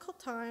through difficult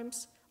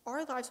times,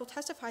 our lives will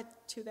testify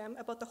to them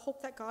about the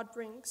hope that God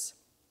brings.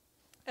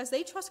 As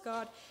they trust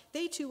God,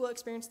 they too will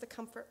experience the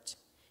comfort.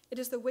 It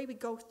is the way we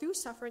go through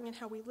suffering and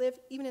how we live,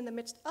 even in the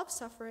midst of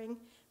suffering,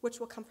 which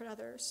will comfort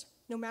others.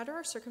 No matter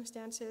our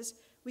circumstances,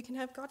 we can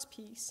have God's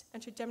peace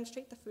and should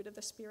demonstrate the fruit of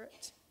the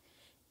Spirit.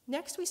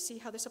 Next, we see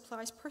how this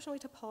applies personally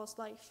to Paul's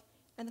life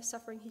and the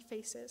suffering he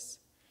faces.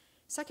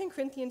 2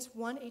 Corinthians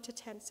 1,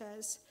 8-10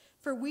 says,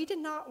 "For we did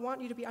not want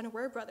you to be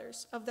unaware,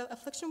 brothers, of the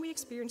affliction we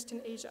experienced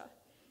in Asia.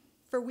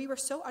 For we were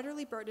so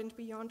utterly burdened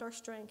beyond our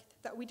strength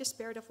that we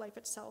despaired of life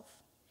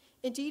itself.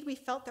 Indeed, we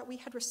felt that we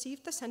had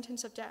received the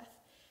sentence of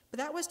death, but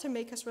that was to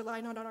make us rely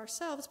not on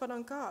ourselves, but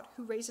on God,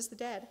 who raises the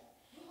dead.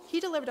 He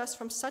delivered us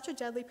from such a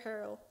deadly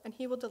peril, and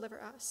he will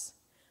deliver us.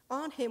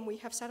 On him we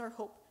have set our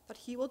hope, that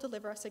he will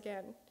deliver us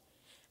again."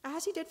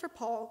 As he did for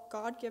Paul,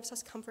 God gives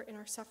us comfort in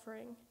our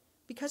suffering.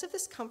 Because of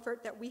this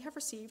comfort that we have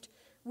received,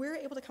 we're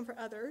able to comfort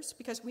others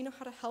because we know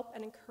how to help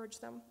and encourage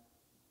them.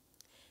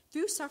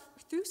 Through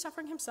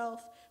suffering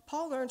himself,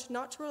 Paul learned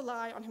not to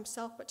rely on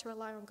himself, but to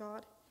rely on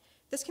God.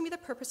 This can be the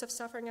purpose of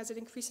suffering, as it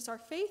increases our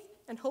faith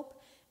and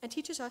hope and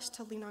teaches us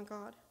to lean on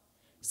God.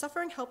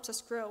 Suffering helps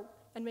us grow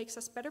and makes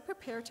us better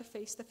prepared to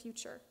face the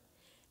future.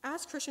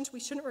 As Christians,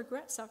 we shouldn't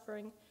regret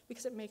suffering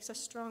because it makes us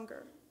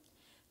stronger.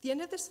 The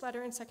end of this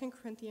letter in 2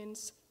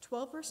 Corinthians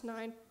 12, verse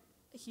 9,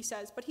 he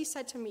says, "But he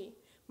said to me,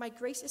 'My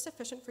grace is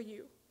sufficient for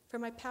you, for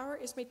my power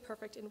is made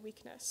perfect in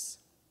weakness.'"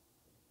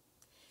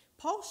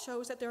 Paul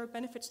shows that there are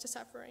benefits to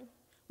suffering.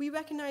 We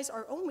recognize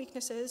our own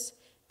weaknesses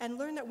and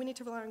learn that we need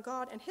to rely on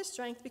God and his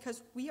strength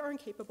because we are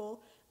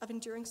incapable of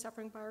enduring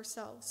suffering by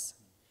ourselves.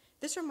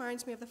 This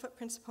reminds me of the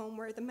Footprints poem,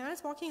 where the man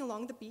is walking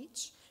along the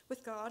beach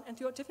with God, and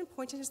throughout different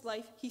points in his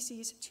life, he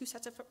sees two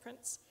sets of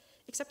footprints,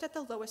 except at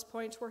the lowest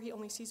point where he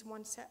only sees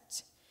one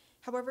set.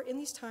 However, in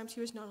these times,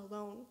 he was not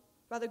alone.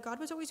 Rather, God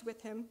was always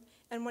with him,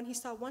 and when he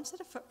saw one set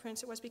of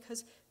footprints, it was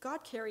because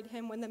God carried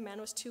him when the man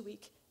was too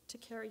weak to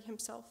carry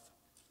himself.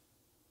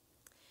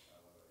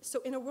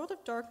 So in a world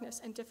of darkness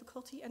and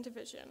difficulty and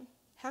division,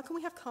 how can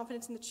we have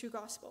confidence in the true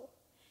gospel?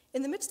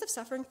 In the midst of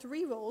suffering,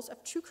 three roles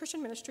of true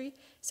Christian ministry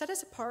set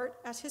us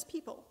apart as his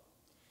people.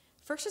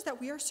 First is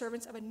that we are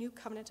servants of a new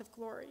covenant of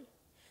glory.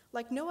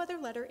 Like no other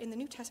letter in the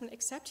New Testament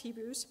except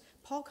Hebrews,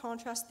 Paul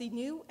contrasts the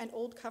new and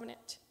old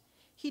covenant.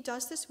 He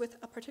does this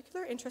with a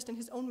particular interest in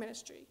his own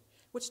ministry,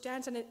 which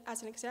stands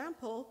as an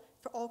example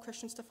for all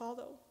Christians to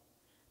follow.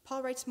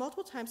 Paul writes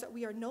multiple times that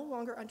we are no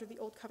longer under the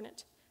old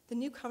covenant. The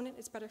new covenant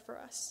is better for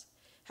us.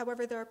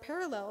 However, there are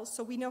parallels,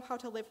 so we know how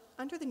to live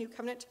under the new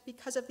covenant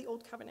because of the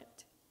old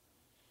covenant.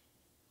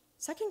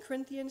 2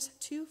 Corinthians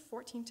 2,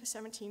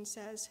 14-17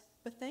 says,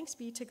 "But thanks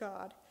be to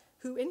God,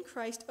 who in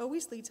Christ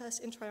always leads us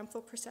in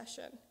triumphal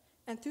procession,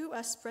 and through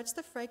us spreads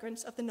the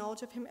fragrance of the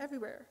knowledge of him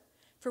everywhere.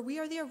 For we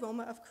are the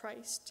aroma of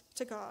Christ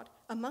to God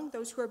among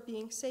those who are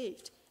being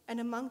saved and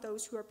among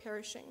those who are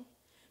perishing.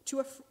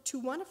 To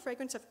one a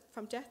fragrance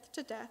from death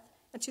to death,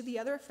 and to the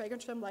other a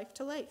fragrance from life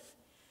to life.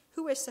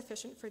 Who is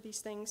sufficient for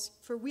these things?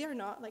 For we are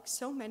not, like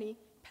so many,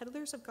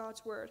 peddlers of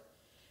God's word,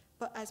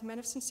 but as men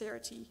of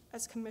sincerity,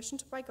 as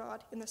commissioned by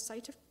God in the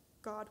sight of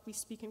God, we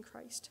speak in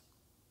Christ."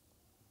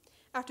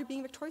 After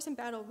being victorious in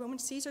battle, Roman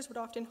Caesars would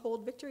often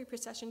hold victory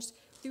processions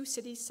through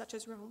cities such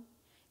as Rome,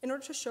 in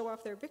order to show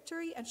off their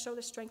victory and show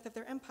the strength of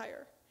their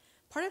empire.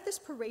 Part of this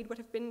parade would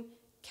have been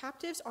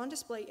captives on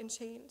display in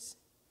chains.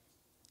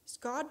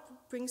 God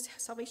brings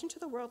salvation to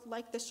the world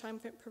like this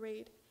triumphant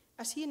parade,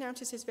 as he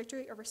announces his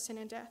victory over sin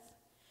and death.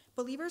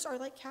 Believers are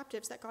like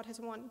captives that God has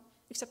won,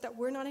 except that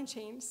we're not in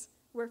chains,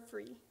 we're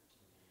free.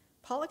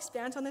 Paul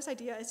expands on this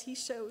idea as he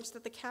shows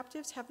that the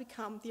captives have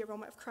become the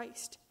aroma of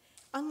Christ.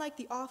 Unlike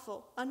the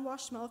awful,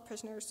 unwashed smell of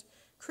prisoners,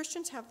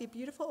 Christians have the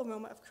beautiful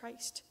aroma of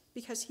Christ,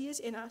 because he is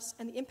in us,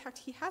 and the impact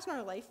he has on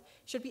our life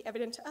should be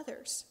evident to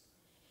others.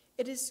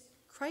 It is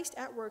Christ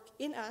at work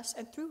in us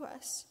and through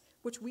us,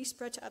 which we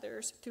spread to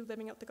others through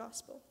living out the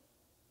gospel.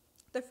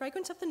 The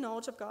fragrance of the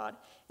knowledge of God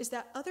is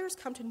that others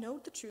come to know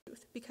the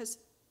truth because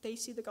they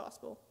see the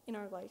gospel in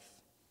our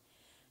life.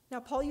 Now,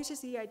 Paul uses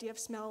the idea of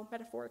smell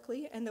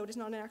metaphorically, and though it is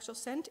not an actual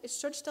scent, it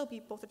should still be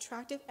both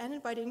attractive and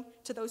inviting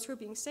to those who are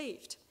being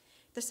saved.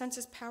 The sense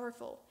is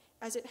powerful,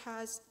 as it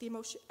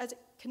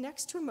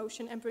connects to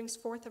emotion and brings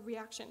forth a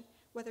reaction,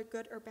 whether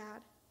good or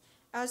bad.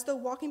 As though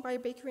walking by a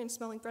bakery and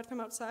smelling bread from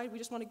outside, we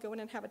just want to go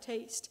in and have a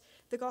taste.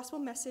 The gospel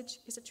message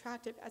is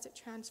attractive as it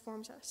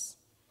transforms us.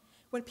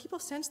 When people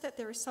sense that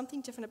there is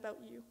something different about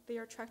you, they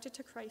are attracted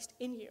to Christ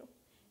in you.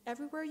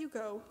 Everywhere you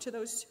go, to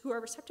those who are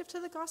receptive to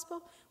the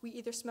gospel, we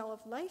either smell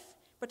of life,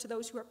 but to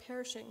those who are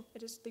perishing,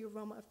 it is the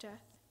aroma of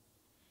death.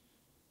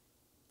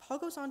 Paul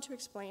goes on to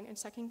explain in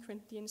 2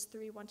 Corinthians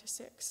 3,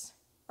 1-6,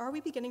 are we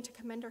beginning to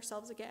commend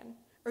ourselves again?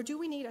 Or do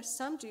we need, as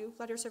some do,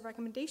 letters of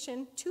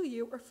recommendation to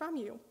you or from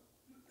you?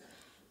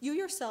 You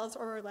yourselves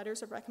are our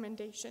letters of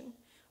recommendation,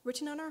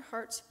 written on our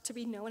hearts to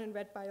be known and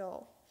read by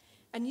all.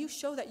 And you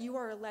show that you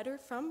are a letter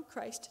from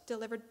Christ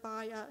delivered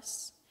by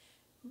us,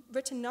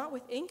 written not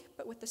with ink,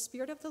 but with the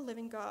Spirit of the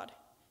living God,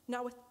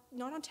 not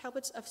on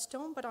tablets of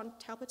stone, but on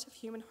tablets of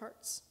human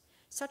hearts.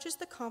 Such is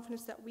the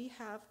confidence that we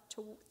have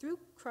through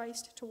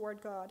Christ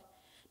toward God.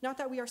 Not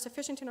that we are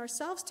sufficient in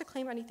ourselves to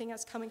claim anything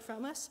as coming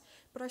from us,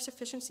 but our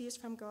sufficiency is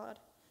from God,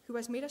 who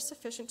has made us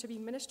sufficient to be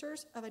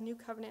ministers of a new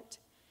covenant,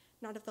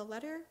 not of the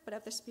letter, but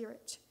of the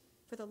Spirit.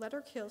 For the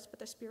letter kills, but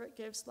the Spirit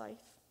gives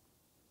life.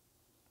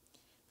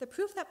 The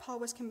proof that Paul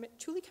was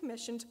truly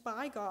commissioned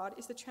by God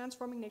is the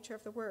transforming nature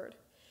of the word.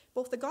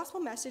 Both the gospel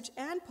message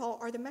and Paul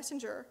are the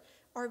messenger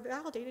are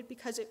validated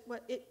because it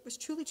was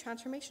truly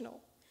transformational.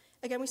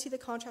 Again, we see the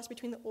contrast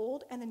between the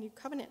old and the new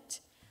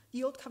covenant.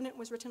 The old covenant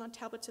was written on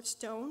tablets of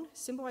stone,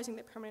 symbolizing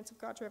the permanence of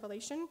God's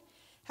revelation.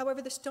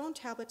 However, the stone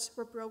tablets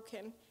were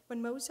broken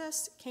when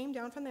Moses came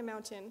down from the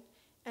mountain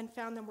and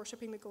found them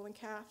worshiping the golden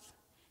calf.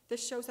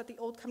 This shows that the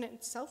old covenant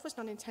itself was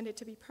not intended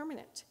to be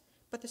permanent,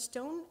 but the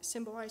stone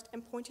symbolized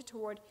and pointed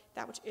toward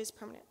that which is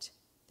permanent,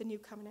 the new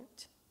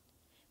covenant.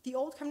 The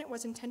old covenant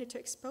was intended to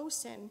expose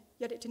sin,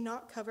 yet it did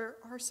not cover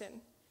our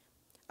sin.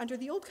 Under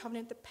the old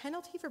covenant, the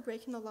penalty for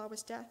breaking the law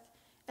was death,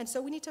 and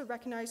so we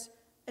recognize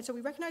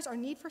our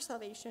need for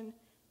salvation,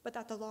 but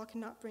that the law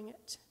cannot bring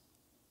it.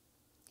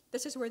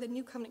 This is where the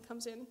new covenant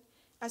comes in.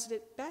 As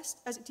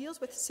it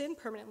deals with sin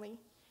permanently,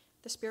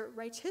 the Spirit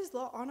writes his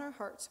law on our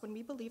hearts when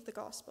we believe the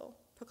gospel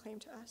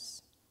proclaimed to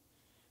us.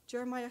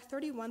 Jeremiah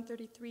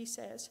 31:33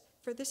 says,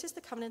 "For this is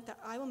the covenant that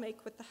I will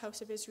make with the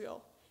house of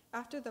Israel.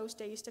 After those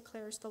days,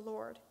 declares the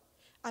Lord.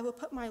 I will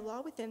put my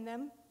law within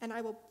them, and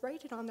I will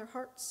write it on their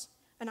hearts,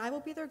 and I will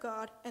be their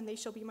God, and they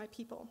shall be my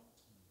people."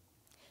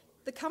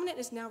 The covenant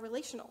is now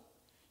relational.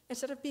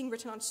 Instead of being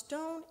written on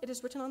stone, it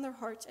is written on their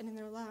hearts and in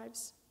their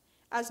lives.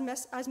 As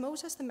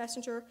Moses, the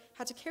messenger,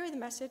 had to carry the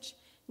message,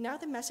 now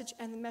the message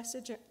and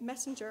the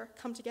messenger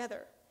come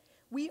together.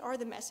 We are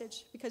the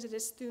message because it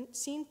is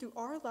seen through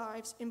our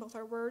lives in both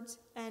our words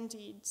and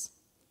deeds.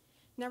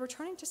 Now,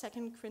 returning to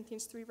 2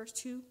 Corinthians 3, verse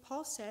 2,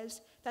 Paul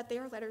says that they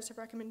are letters of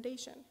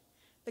recommendation.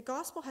 The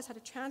gospel has had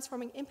a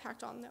transforming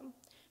impact on them.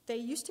 They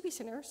used to be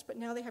sinners, but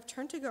now they have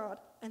turned to God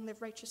and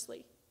live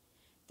righteously.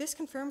 This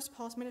confirms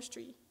Paul's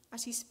ministry,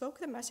 as he spoke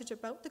the message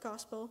about the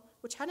gospel,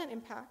 which had an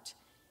impact.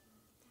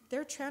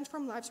 Their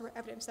transformed lives were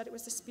evidence that it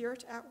was the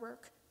Spirit at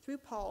work through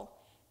Paul,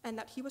 and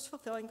that he was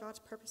fulfilling God's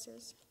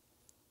purposes.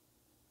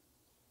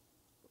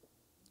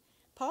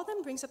 Paul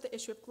then brings up the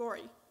issue of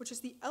glory, which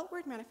is the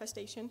outward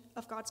manifestation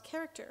of God's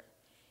character.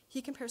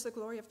 He compares the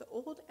glory of the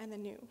old and the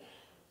new.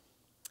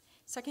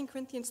 2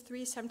 Corinthians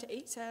 3,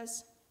 7-8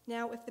 says,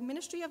 "Now if the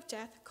ministry of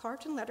death,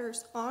 carved in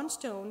letters on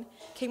stone,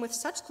 came with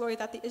such glory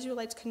that the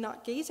Israelites could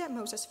not gaze at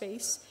Moses'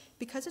 face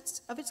because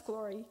of its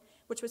glory,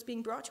 which was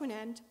being brought to an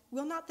end,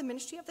 will not the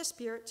ministry of the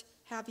Spirit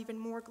have even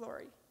more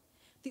glory?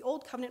 The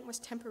old covenant was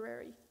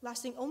temporary,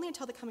 lasting only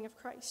until the coming of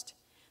Christ.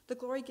 The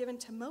glory given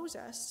to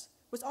Moses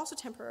was also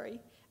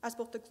temporary, as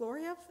both the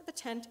glory of the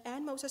tent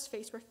and Moses'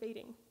 face were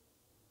fading.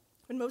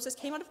 When Moses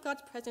came out of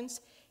God's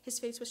presence, his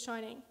face was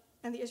shining,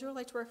 and the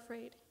Israelites were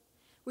afraid.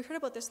 We heard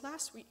about this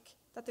last week,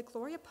 that the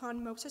glory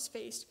upon Moses'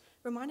 face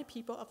reminded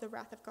people of the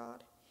wrath of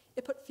God.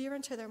 It put fear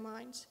into their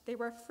minds. They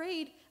were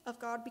afraid of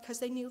God because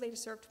they knew they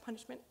deserved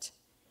punishment.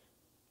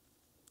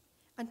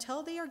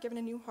 Until they are given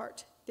a new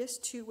heart, this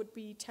too would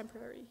be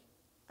temporary.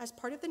 As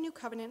part of the new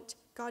covenant,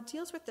 God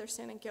deals with their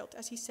sin and guilt,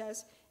 as he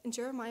says in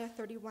Jeremiah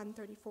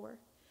 31:34.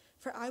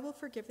 "For I will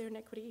forgive their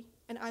iniquity,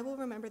 and I will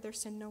remember their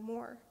sin no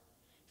more."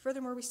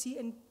 Furthermore, we see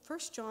in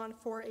 1 John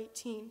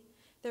 4:18,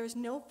 "There is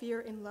no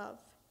fear in love,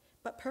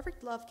 but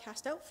perfect love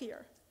casts out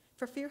fear.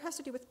 For fear has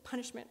to do with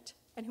punishment,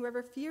 and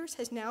whoever fears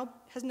has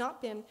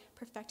not been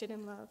perfected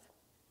in love."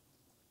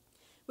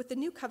 With the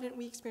new covenant,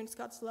 we experience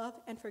God's love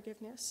and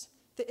forgiveness.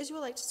 The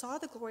Israelites saw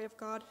the glory of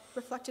God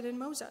reflected in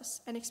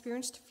Moses and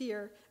experienced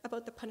fear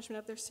about the punishment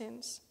of their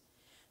sins.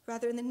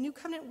 Rather, in the new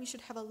covenant, we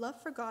should have a love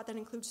for God that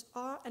includes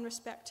awe and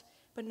respect,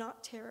 but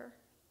not terror.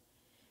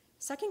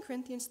 2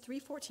 Corinthians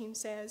 3:14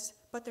 says,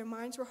 "But their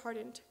minds were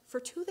hardened, for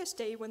to this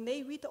day, when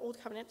they read the old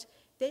covenant,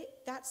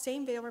 that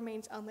same veil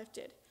remains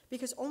unlifted,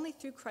 because only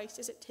through Christ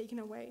is it taken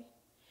away."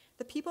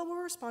 The people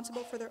were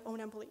responsible for their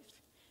own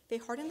unbelief. They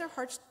hardened their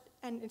hearts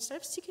and instead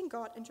of seeking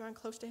God and drawing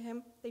close to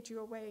him, they drew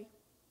away.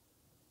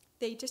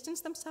 They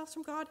distanced themselves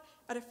from God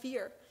out of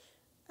fear.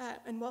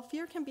 And while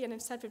fear can be an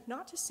incentive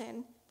not to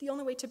sin, the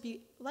only way to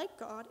be like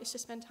God is to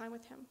spend time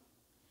with him.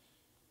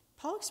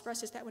 Paul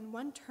expresses that when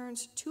one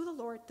turns to the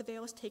Lord, the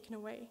veil is taken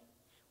away.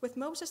 With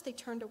Moses, they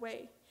turned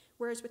away,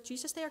 whereas with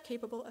Jesus, they are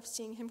capable of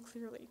seeing him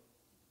clearly.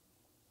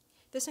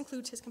 This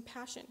includes his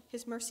compassion,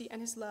 his mercy,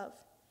 and his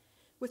love.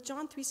 With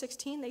John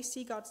 3:16, they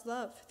see God's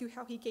love through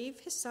how he gave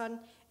his son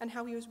and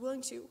how he was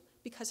willing to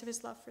because of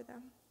his love for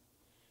them.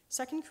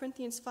 2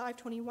 Corinthians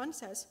 5:21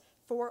 says,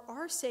 "For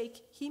our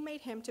sake he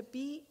made him to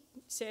be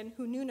sin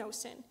who knew no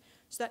sin,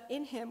 so that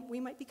in him we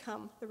might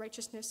become the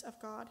righteousness of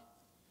God."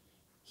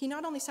 He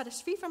not only set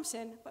us free from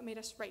sin, but made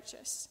us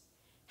righteous.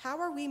 How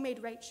are we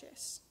made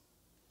righteous?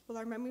 Well,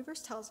 our memory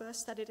verse tells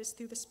us that it is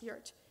through the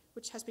Spirit,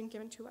 which has been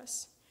given to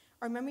us.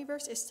 Our memory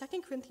verse is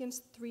 2 Corinthians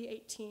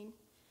 3:18.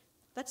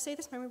 Let's say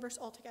this memory verse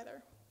all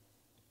together.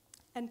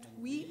 And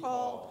we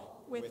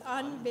all, with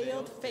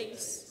unveiled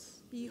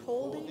face,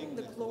 beholding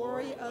the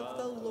glory of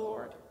the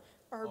Lord,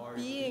 are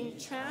being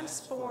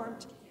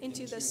transformed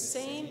into the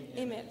same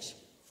image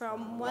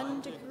from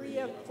one degree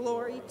of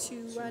glory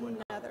to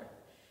another.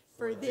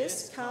 For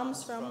this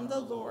comes from the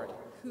Lord,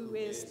 who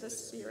is the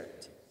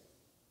Spirit.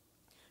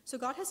 So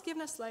God has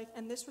given us life,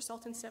 and this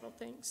results in several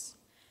things.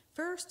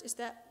 First is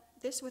that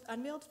this with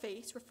unveiled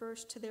face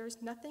refers to there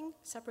is nothing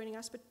separating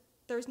us, but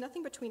there is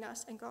nothing between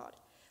us and God.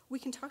 We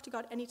can talk to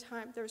God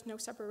anytime. There is no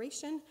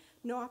separation,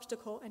 no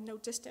obstacle, and no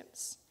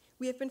distance.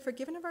 We have been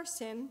forgiven of our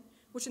sin,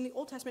 which in the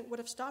Old Testament would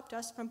have stopped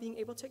us from being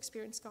able to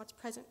experience God's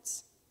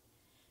presence.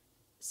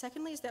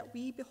 Secondly is that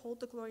we behold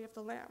the glory of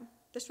the Lamb.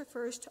 This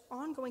refers to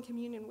ongoing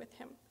communion with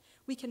him.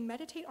 We can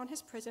meditate on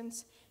his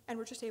presence, and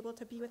we're just able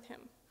to be with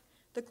him.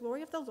 The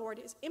glory of the Lord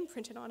is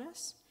imprinted on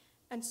us,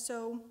 and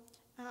so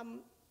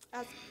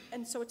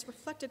it's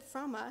reflected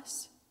from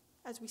us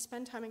as we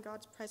spend time in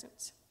God's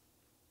presence.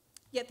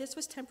 Yet this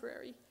was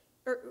temporary.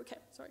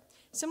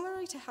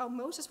 Similarly to how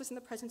Moses was in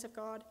the presence of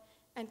God,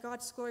 and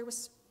God's glory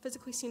was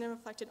physically seen and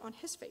reflected on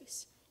his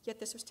face, yet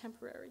this was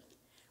temporary.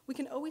 We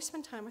can always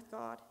spend time with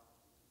God,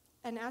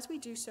 and as we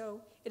do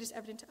so, it is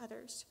evident to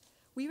others.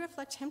 We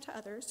reflect him to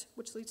others,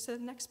 which leads to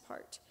the next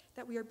part,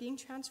 that we are being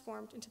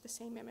transformed into the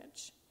same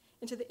image,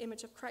 into the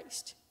image of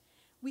Christ.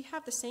 We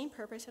have the same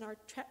purpose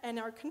and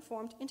are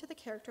conformed into the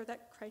character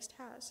that Christ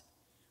has.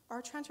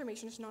 Our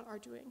transformation is not our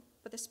doing,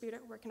 but the Spirit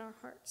at work in our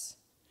hearts.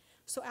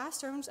 So as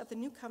servants of the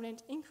new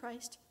covenant in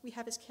Christ, we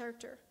have his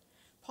character.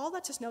 Paul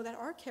lets us know that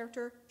our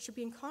character should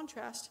be in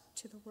contrast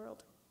to the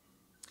world.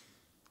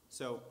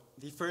 So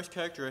the first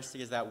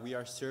characteristic is that we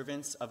are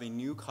servants of a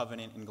new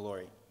covenant in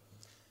glory.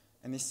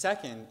 And the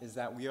second is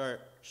that we are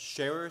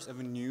sharers of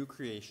a new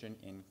creation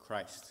in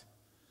Christ.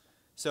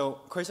 So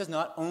Christ has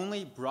not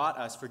only brought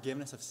us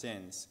forgiveness of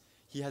sins,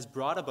 he has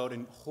brought about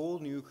a whole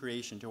new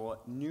creation to a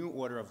new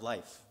order of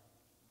life.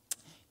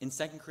 In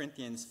 2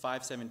 Corinthians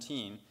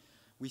 5:17,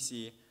 we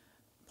see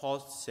Paul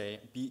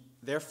say,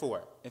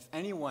 "Therefore, if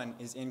anyone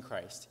is in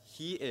Christ,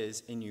 he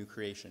is a new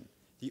creation.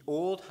 The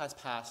old has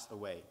passed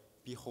away.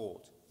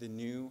 Behold, the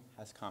new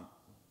has come."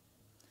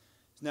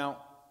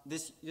 Now,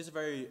 this is a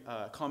very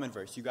common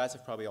verse. You guys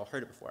have probably all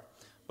heard it before.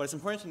 But it's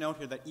important to note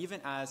here that even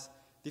as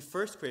the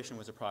first creation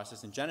was a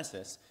process in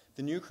Genesis,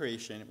 the new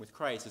creation with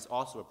Christ is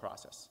also a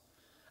process.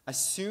 As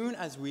soon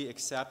as we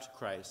accept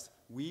Christ,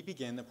 we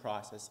begin the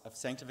process of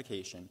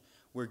sanctification,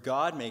 where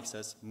God makes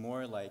us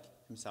more like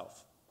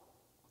himself.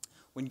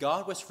 When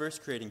God was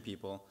first creating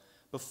people,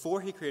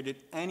 before he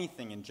created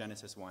anything in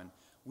Genesis 1,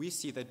 we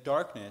see that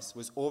darkness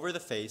was over the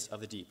face of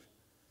the deep.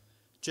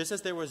 Just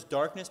as there was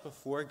darkness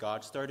before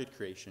God started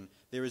creation,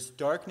 there is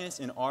darkness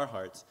in our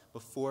hearts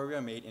before we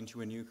are made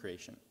into a new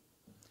creation.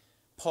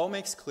 Paul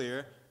makes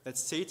clear that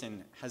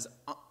Satan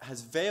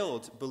has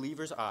veiled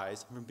believers'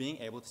 eyes from being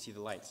able to see the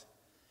light.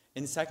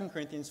 In 2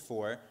 Corinthians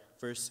 4,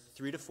 verse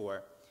 3-4,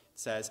 it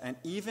says, "And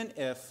even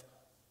if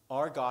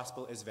our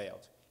gospel is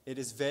veiled, it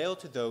is veiled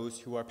to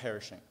those who are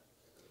perishing.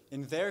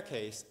 In their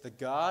case, the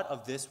God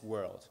of this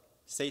world,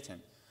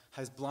 Satan,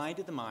 has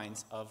blinded the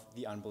minds of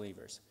the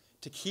unbelievers,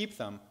 to keep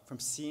them from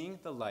seeing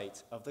the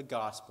light of the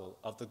gospel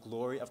of the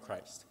glory of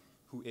Christ,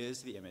 who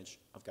is the image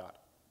of God."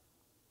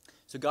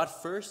 So God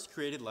first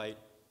created light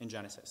in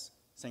Genesis,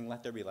 saying,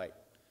 "Let there be light."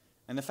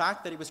 And the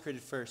fact that it was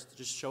created first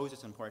just shows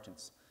its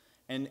importance.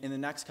 And in the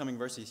next coming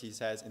verses, he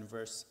says in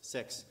verse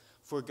 6,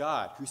 "For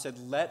God, who said,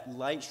 'Let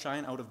light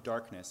shine out of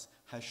darkness,'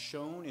 has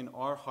shone in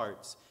our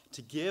hearts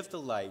to give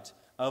the light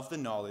of the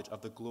knowledge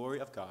of the glory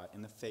of God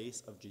in the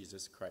face of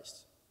Jesus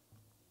Christ."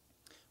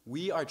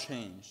 We are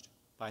changed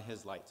by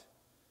his light,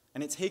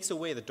 and it takes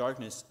away the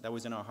darkness that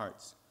was in our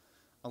hearts.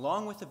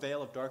 Along with the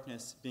veil of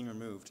darkness being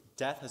removed,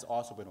 death has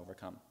also been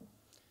overcome.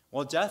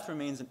 While death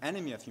remains an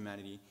enemy of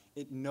humanity,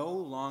 it no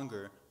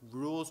longer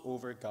rules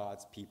over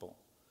God's people.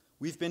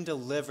 We've been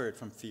delivered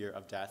from fear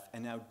of death,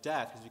 and now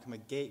death has become a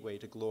gateway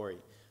to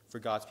glory for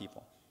God's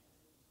people.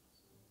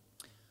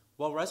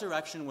 While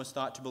resurrection was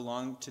thought to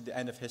belong to the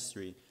end of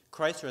history,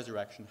 Christ's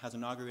resurrection has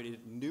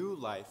inaugurated new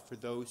life for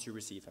those who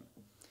receive him.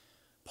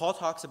 Paul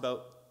talks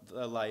about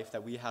the life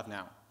that we have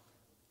now.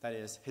 That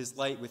is, his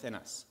light within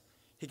us.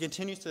 He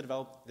continues to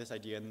develop this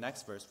idea in the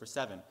next verse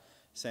 7,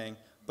 saying,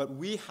 "But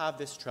we have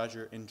this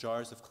treasure in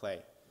jars of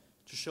clay,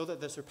 to show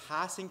that the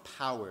surpassing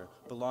power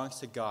belongs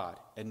to God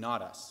and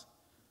not us."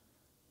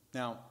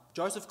 Now,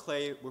 jars of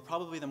clay were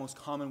probably the most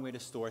common way to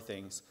store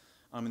things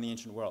in the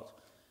ancient world.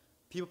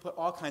 People put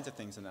all kinds of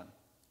things in them,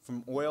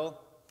 from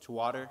oil to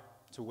water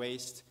to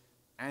waste,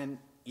 and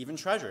even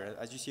treasure,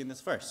 as you see in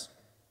this verse.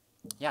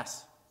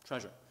 Yes,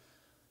 treasure.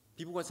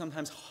 People would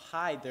sometimes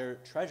hide their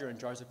treasure in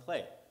jars of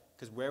clay,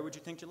 because where would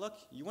you think to look?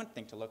 You wouldn't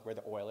think to look where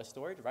the oil is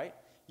stored, right?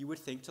 You would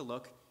think to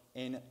look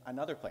in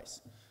another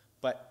place,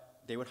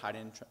 but they would hide it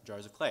in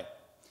jars of clay.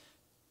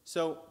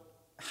 So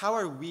how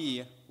are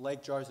we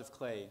like jars of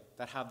clay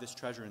that have this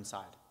treasure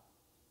inside?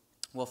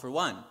 Well, for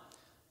one,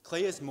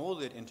 clay is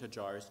molded into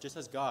jars just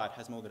as God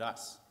has molded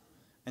us.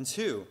 And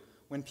two,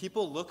 when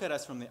people look at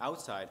us from the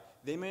outside,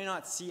 they may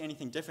not see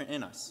anything different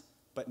in us,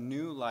 but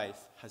new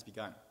life has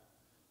begun.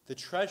 The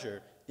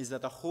treasure is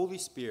that the Holy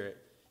Spirit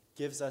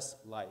gives us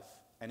life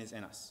and is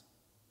in us.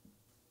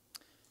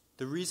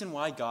 The reason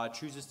why God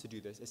chooses to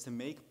do this is to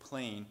make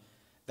plain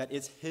that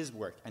it's his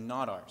work and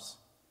not ours.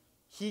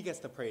 He gets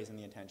the praise and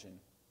the attention,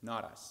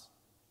 not us.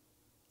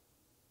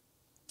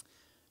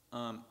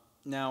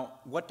 Now,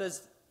 what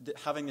does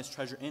having this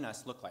treasure in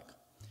us look like?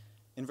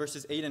 In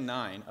verses 8 and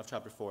 9 of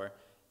chapter 4, it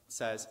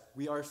says,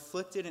 "We are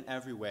afflicted in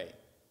every way,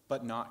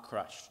 but not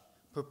crushed,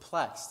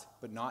 perplexed,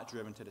 but not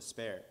driven to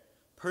despair,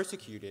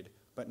 persecuted,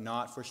 but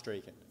not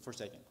forsaken,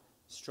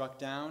 struck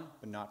down,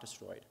 but not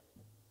destroyed."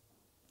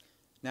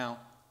 Now,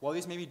 while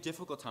these may be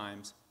difficult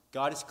times,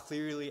 God is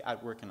clearly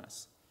at work in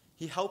us.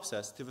 He helps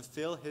us to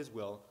fulfill his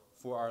will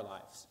for our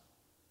lives,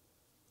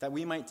 that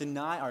we might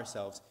deny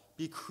ourselves,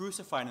 be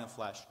crucified in the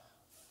flesh,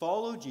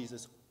 follow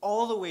Jesus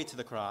all the way to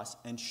the cross,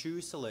 and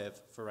choose to live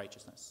for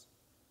righteousness.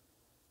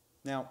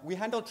 Now, we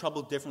handle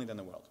trouble differently than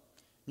the world.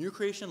 New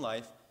creation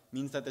life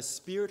means that the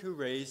Spirit who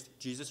raised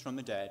Jesus from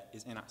the dead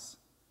is in us.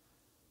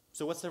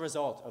 So what's the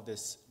result of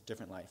this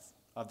different life,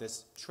 of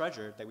this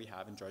treasure that we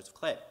have in jars of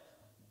clay?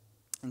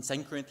 In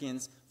 2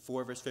 Corinthians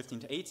 4, verse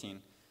 15 to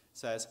 18,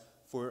 says,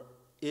 "For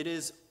it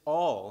is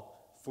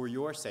all for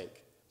your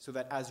sake, so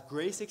that as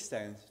grace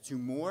extends to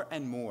more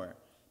and more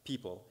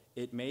people,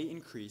 it may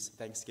increase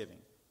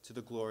thanksgiving to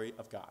the glory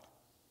of God.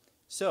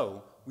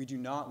 So we do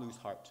not lose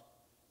heart.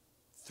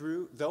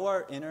 Though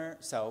our outer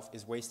self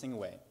is wasting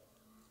away,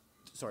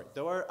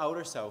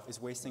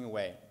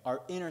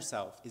 our inner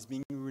self is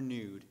being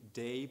renewed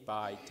day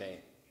by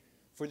day.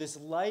 For this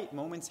light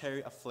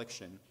momentary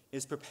affliction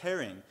is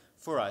preparing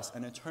for us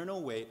an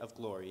eternal weight of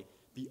glory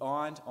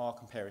beyond all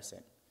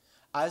comparison,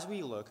 as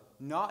we look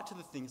not to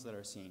the things that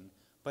are seen,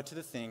 but to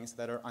the things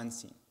that are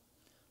unseen.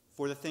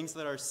 For the things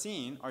that are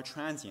seen are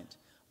transient,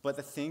 but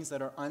the things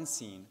that are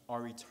unseen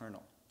are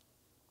eternal."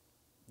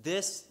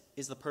 This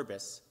is the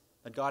purpose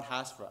that God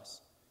has for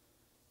us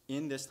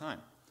in this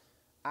time.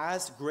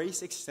 As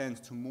grace extends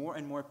to more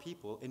and more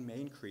people, it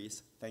may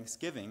increase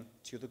thanksgiving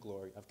to the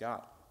glory of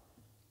God.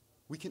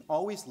 We can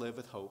always live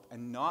with hope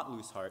and not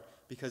lose heart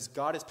because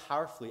God is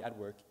powerfully at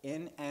work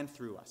in and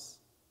through us.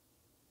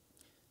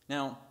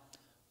 Now,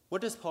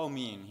 what does Paul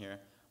mean here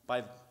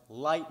by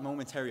light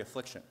momentary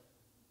affliction?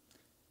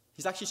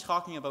 He's actually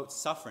talking about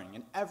suffering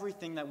and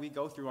everything that we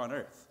go through on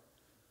earth.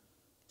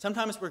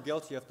 Sometimes we're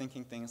guilty of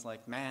thinking things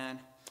like, "Man,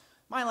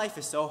 my life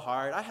is so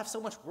hard. I have so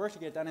much work to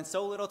get done in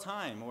so little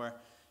time." Or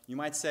you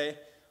might say,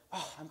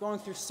 "Oh, I'm going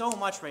through so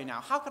much right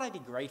now. How could I be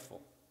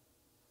grateful?"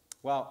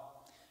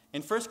 Well,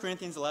 in 1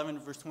 Corinthians 11,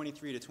 verse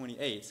 23 to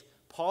 28,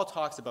 Paul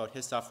talks about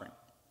his suffering.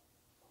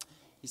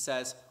 He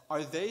says,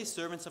 "Are they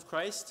servants of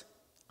Christ?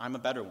 I'm a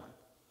better one."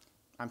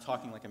 I'm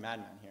talking like a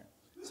madman here.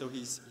 So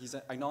he's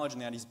acknowledging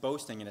that he's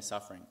boasting in his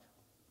suffering,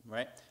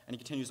 right? And he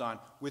continues on,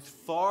 "With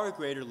far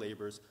greater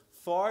labors,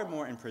 far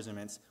more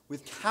imprisonments,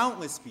 with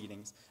countless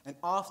beatings, and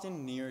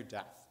often near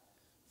death.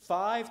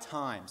 5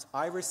 times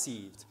I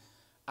received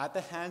at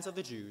the hands of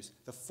the Jews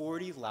the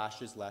 40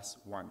 lashes less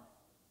one.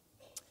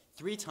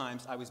 3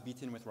 times I was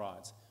beaten with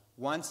rods.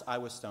 Once I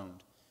was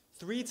stoned.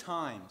 3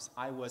 times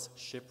I was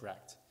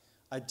shipwrecked.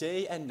 A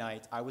day and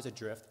night I was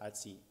adrift at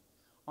sea.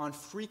 On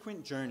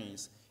frequent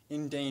journeys,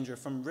 in danger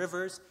from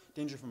rivers,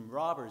 danger from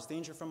robbers,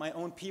 danger from my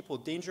own people,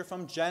 danger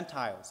from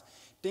Gentiles,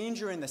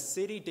 danger in the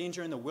city,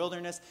 danger in the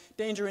wilderness,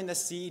 danger in the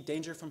sea,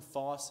 danger from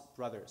false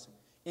brothers,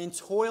 in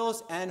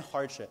toils and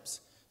hardships,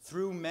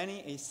 through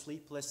many a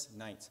sleepless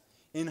night,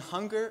 in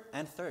hunger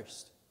and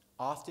thirst,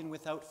 often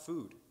without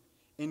food,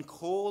 in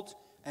cold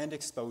and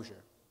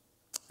exposure.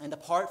 And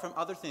apart from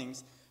other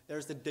things,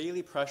 there's the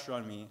daily pressure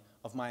on me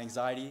of my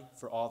anxiety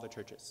for all the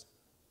churches."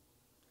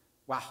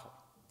 Wow.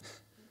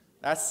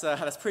 That's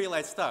pretty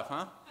light stuff,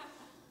 huh?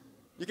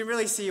 You can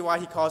really see why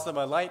he calls them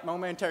a light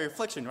momentary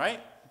affliction,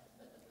 right?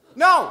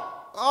 No,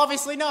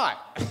 obviously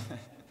not.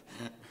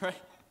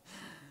 Right?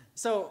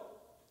 So,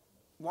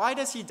 why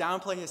does he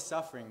downplay his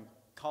suffering,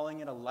 calling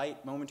it a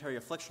light momentary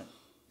affliction?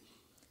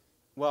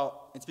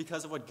 Well, it's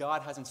because of what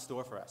God has in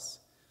store for us.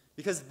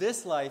 Because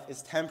this life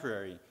is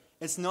temporary.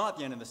 It's not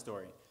the end of the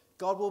story.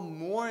 God will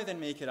more than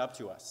make it up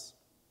to us.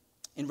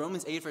 In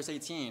Romans 8, verse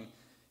 18,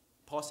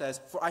 Paul says,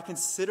 "For I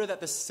consider that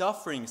the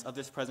sufferings of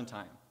this present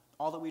time,"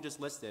 all that we just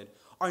listed,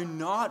 "are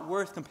not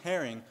worth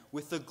comparing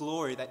with the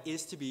glory that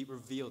is to be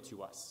revealed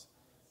to us."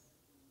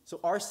 So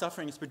our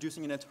suffering is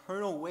producing an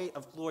eternal weight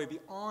of glory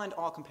beyond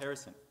all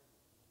comparison.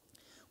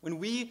 When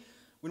we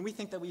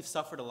think that we've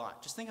suffered a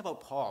lot, just think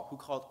about Paul, who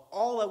called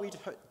all that we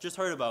just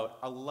heard about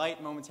a light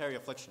momentary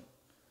affliction.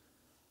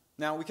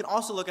 Now, we can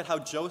also look at how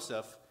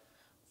Joseph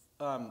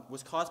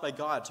was caused by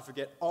God to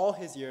forget all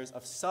his years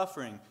of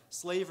suffering,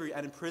 slavery,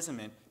 and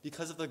imprisonment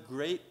because of the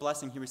great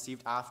blessing he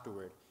received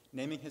afterward,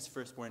 naming his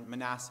firstborn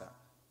Manasseh,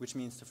 which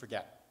means to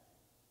forget.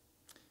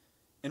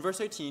 In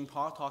verse 18,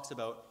 Paul talks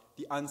about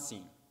the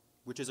unseen,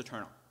 which is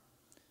eternal.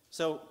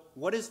 So,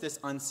 what is this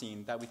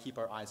unseen that we keep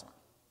our eyes on?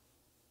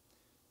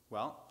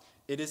 Well,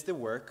 it is the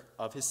work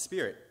of his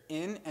Spirit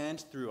in and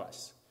through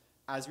us,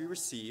 as we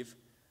receive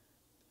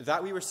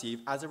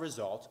as a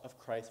result of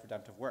Christ's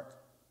redemptive work.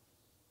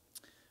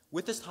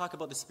 With this talk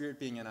about the Spirit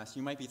being in us,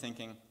 you might be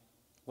thinking,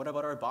 what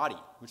about our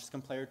body, which is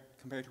compared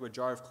to a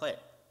jar of clay?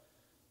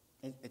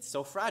 It's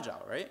so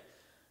fragile, right?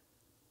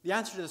 The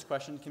answer to this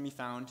question can be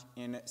found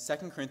in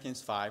 2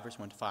 Corinthians 5, verse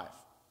 1-5.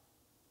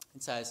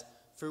 It says,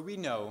 "For we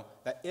know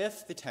that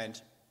if the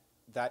tent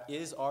that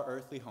is our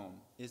earthly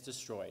home is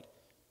destroyed,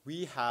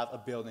 we have a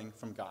building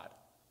from God,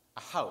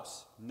 a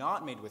house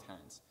not made with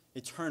hands,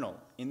 eternal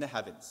in the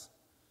heavens.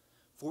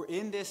 For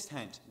in this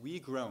tent we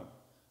groan,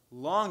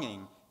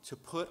 longing to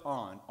put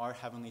on our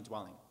heavenly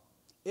dwelling,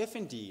 if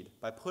indeed,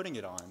 by putting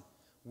it on,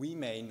 we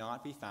may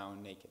not be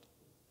found naked.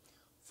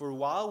 For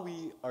while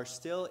we are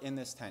still in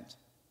this tent,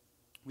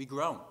 we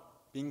groan,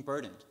 being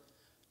burdened,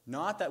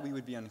 not that we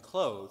would be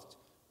unclothed,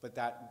 but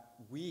that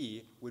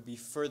we would be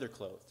further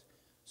clothed,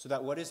 so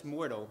that what is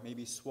mortal may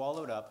be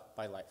swallowed up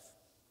by life.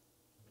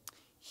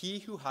 He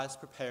who has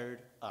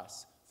prepared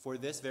us for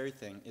this very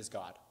thing is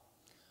God,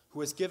 who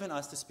has given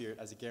us the Spirit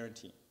as a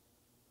guarantee."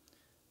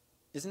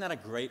 Isn't that a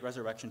great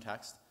resurrection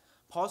text?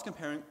 Paul's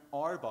comparing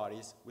our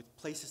bodies with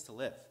places to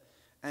live.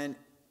 And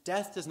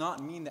death does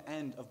not mean the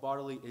end of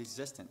bodily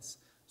existence,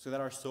 so that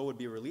our soul would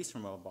be released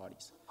from our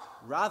bodies.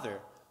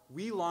 Rather,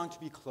 we long to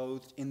be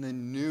clothed in the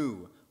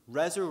new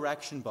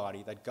resurrection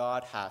body that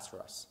God has for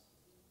us.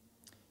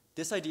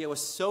 This idea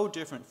was so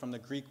different from the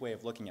Greek way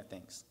of looking at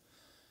things.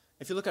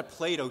 If you look at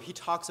Plato, he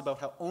talks about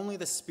how only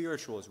the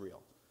spiritual is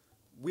real.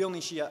 We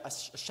only see a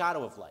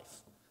shadow of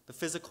life. The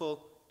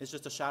physical is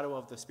just a shadow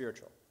of the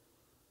spiritual.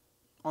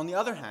 On the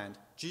other hand,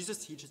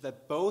 Jesus teaches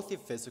that both the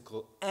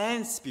physical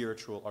and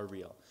spiritual are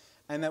real,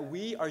 and that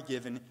we are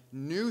given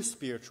new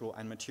spiritual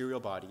and material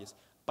bodies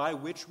by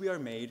which we are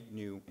made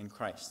new in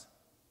Christ.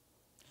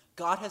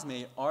 God has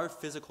made our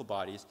physical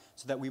bodies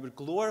so that we would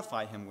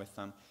glorify him with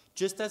them,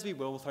 just as we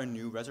will with our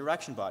new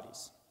resurrection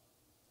bodies.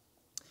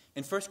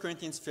 In 1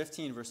 Corinthians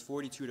 15, verse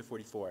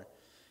 42-44,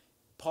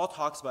 Paul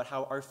talks about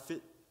how our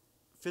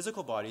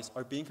physical bodies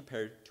are being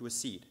compared to a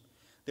seed.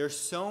 They're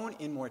sown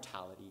in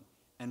mortality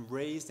and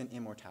raised in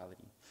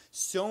immortality,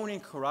 sown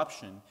in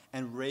corruption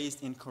and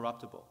raised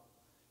incorruptible.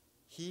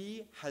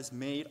 He has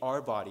made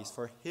our bodies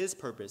for his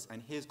purpose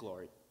and his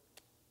glory.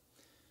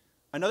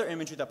 Another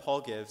imagery that Paul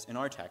gives in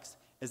our text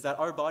is that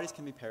our bodies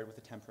can be paired with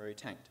a temporary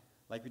tent,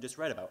 like we just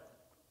read about.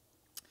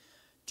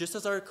 Just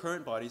as our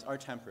current bodies are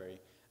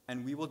temporary,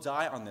 and we will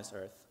die on this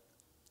earth,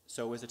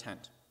 so is a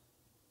tent.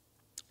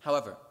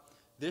 However,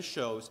 this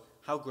shows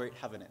how great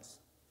heaven is.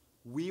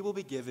 We will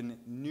be given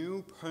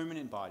new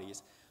permanent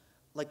bodies,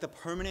 like the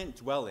permanent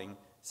dwelling,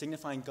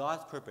 signifying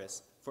God's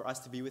purpose for us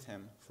to be with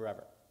him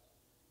forever.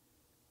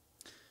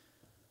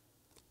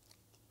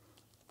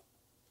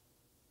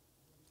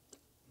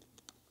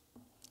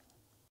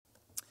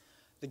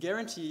 The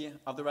guarantee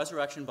of the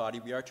resurrection body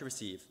we are to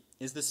receive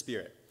is the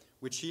Spirit,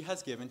 which he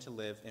has given to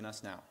live in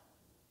us now.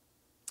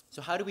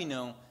 So how do we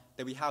know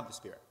that we have the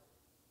Spirit?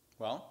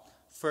 Well,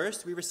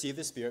 first, we receive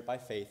the Spirit by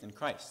faith in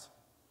Christ.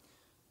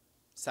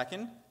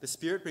 Second, the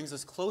Spirit brings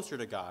us closer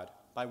to God,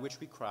 by which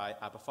we cry,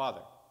 Abba,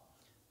 Father.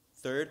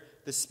 Third,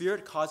 the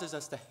Spirit causes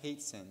us to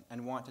hate sin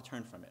and want to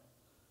turn from it.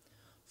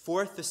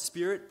 Fourth, the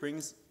Spirit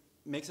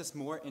makes us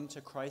more into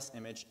Christ's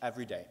image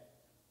every day.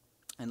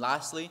 And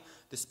lastly,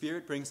 the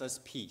Spirit brings us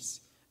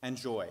peace and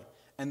joy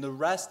and the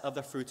rest of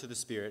the fruits of the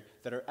Spirit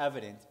that are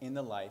evident in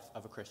the life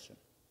of a Christian.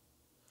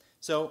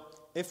 So,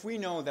 if we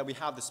know that we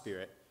have the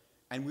Spirit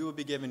and we will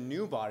be given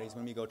new bodies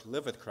when we go to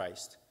live with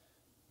Christ,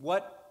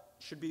 what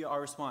should be our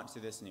response to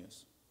this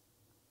news?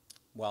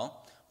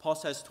 Well, Paul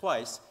says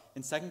twice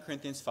in 2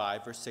 Corinthians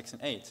 5, verse 6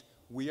 and 8,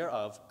 we are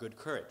of good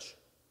courage.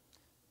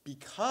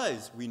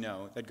 Because we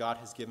know that God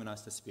has given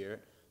us the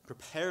Spirit,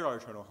 prepared our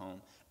eternal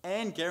home,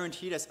 and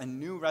guaranteed us a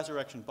new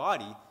resurrection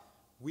body,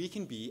 we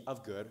can be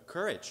of good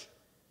courage.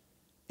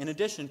 In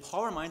addition,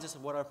 Paul reminds us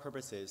of what our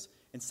purpose is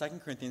in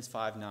 2 Corinthians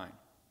 5:9.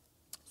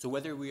 So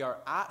whether we are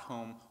at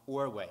home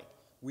or away,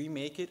 we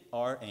make it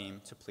our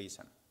aim to please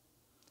him.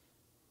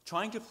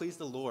 Trying to please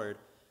the Lord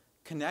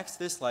connects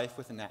this life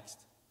with the next.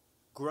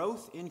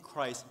 Growth in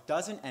Christ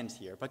doesn't end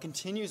here, but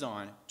continues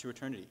on to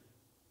eternity.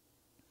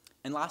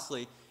 And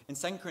lastly, In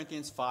 2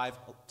 Corinthians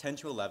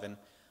 5:10-11,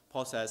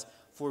 Paul says,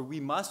 "For we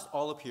must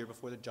all appear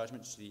before the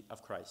judgment seat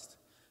of Christ,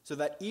 so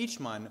that each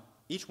one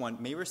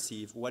may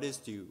receive what is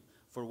due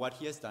for what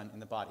he has done in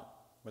the body,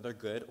 whether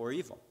good or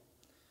evil.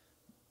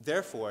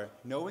 Therefore,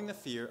 knowing the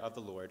fear of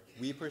the Lord,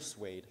 we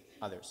persuade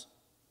others."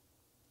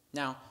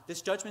 Now,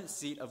 this judgment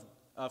seat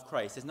of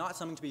Christ is not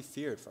something to be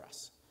feared for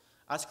us.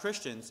 As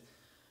Christians,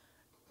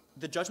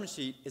 the judgment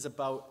seat is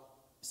about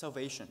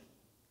salvation.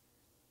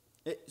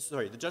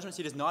 The judgment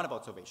seat is not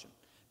about salvation.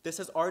 This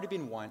has already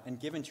been won and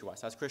given to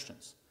us as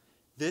Christians.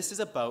 This is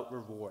about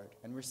reward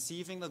and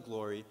receiving the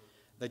glory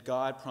that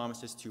God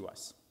promises to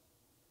us.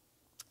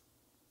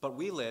 But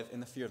we live in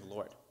the fear of the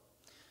Lord.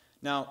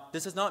 Now,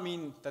 this does not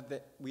mean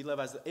that we live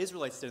as the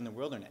Israelites did in the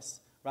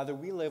wilderness. Rather,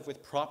 we live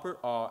with proper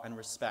awe and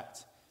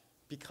respect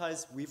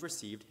because we've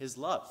received his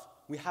love.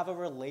 We have a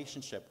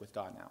relationship with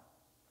God now.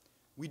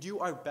 We do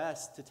our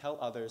best to tell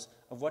others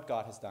of what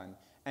God has done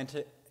and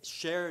to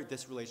share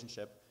this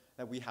relationship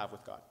that we have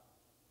with God.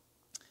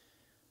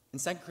 In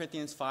 2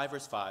 Corinthians 5,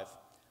 verse 5,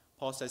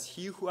 Paul says,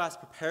 "He who has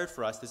prepared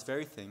for us this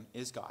very thing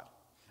is God."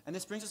 And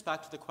this brings us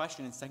back to the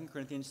question in 2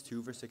 Corinthians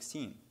 2, verse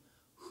 16.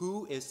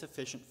 Who is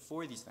sufficient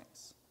for these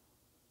things?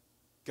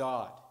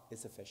 God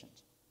is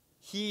sufficient.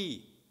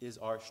 He is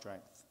our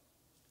strength.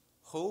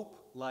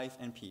 Hope, life,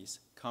 and peace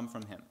come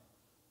from him.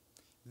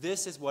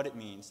 This is what it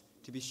means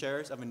to be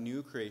sharers of a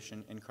new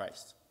creation in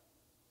Christ.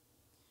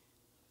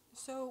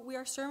 So we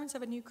are servants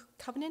of a new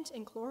covenant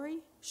in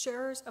glory,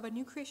 sharers of a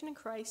new creation in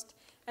Christ,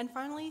 and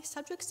finally,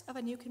 subjects of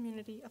a new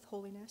community of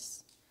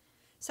holiness.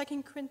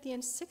 2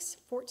 Corinthians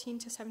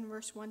 6:14-7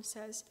 verse 1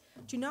 says,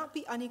 "Do not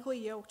be unequally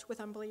yoked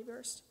with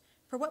unbelievers.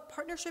 For what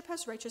partnership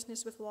has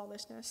righteousness with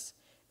lawlessness?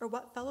 Or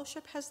what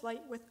fellowship has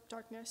light with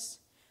darkness?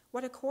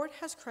 What accord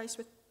has Christ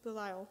with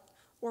Belial?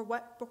 Or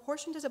what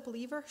proportion does a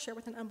believer share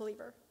with an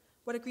unbeliever?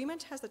 What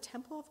agreement has the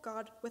temple of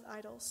God with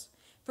idols?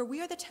 For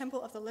we are the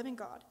temple of the living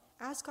God.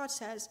 As God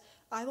says,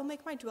 'I will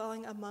make my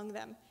dwelling among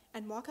them,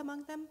 and walk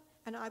among them,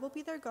 and I will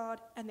be their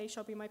God, and they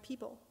shall be my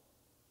people.'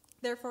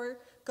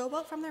 Therefore, go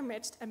out from their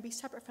midst, and be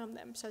separate from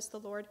them, says the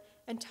Lord,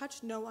 and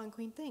touch no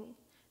unclean thing.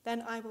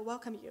 Then I will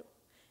welcome you.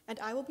 And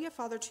I will be a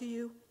father to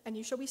you, and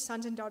you shall be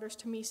sons and daughters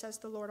to me, says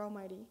the Lord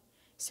Almighty.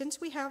 Since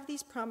we have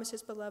these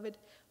promises, beloved,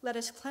 let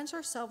us cleanse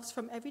ourselves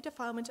from every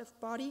defilement of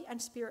body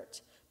and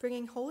spirit,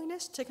 bringing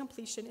holiness to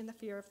completion in the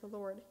fear of the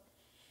Lord."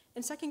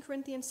 In 2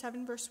 Corinthians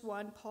 7, verse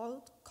 1,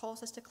 Paul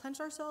calls us to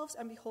cleanse ourselves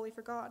and be holy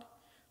for God.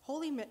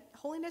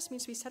 Holiness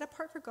means to be set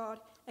apart for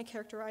God and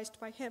characterized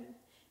by him.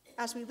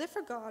 As we live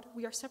for God,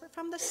 we are separate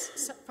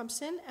from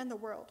sin and the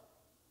world.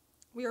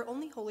 We are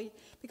only holy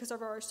because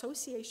of our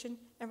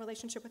association and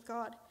relationship with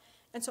God.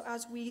 And so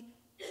as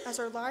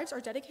our lives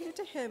are dedicated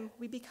to him,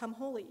 we become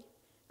holy.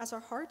 As our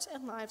hearts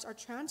and lives are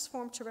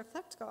transformed to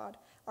reflect God,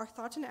 our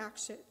thoughts and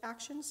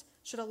actions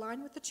should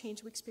align with the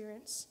change we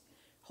experience.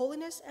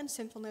 Holiness and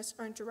sinfulness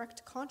are in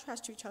direct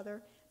contrast to each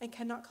other and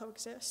cannot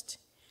coexist.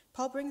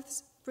 Paul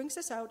brings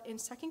this out in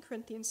 2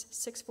 Corinthians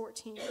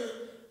 6:14.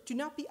 "Do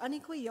not be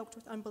unequally yoked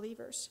with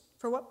unbelievers.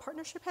 For what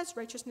partnership has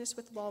righteousness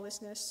with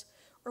lawlessness?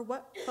 Or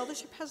what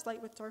fellowship has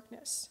light with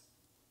darkness?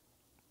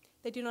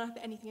 They do not have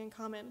anything in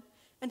common.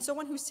 And so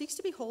one who seeks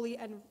to be holy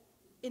and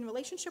in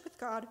relationship with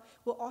God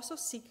will also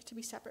seek to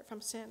be separate from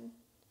sin."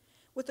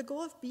 With the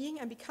goal of being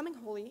and becoming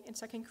holy in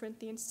 2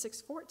 Corinthians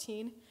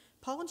 6:14,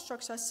 Paul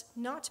instructs us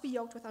not to be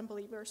yoked with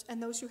unbelievers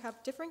and those who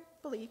have different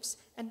beliefs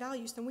and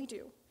values than we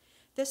do.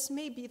 This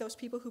may be those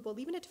people who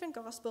believe in a different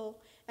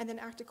gospel and then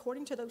act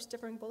according to those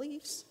differing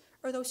beliefs,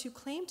 or those who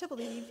claim to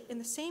believe in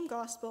the same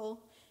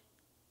gospel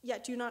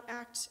yet do not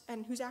act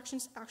and whose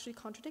actions actually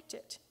contradict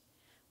it.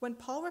 When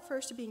Paul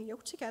refers to being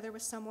yoked together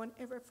with someone,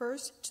 it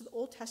refers to the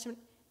Old Testament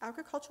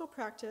agricultural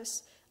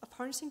practice of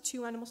harnessing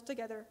two animals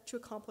together to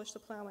accomplish the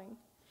plowing.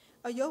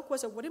 A yoke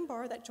was a wooden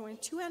bar that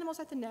joined two animals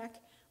at the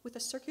neck with a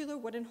circular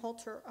wooden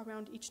halter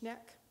around each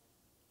neck.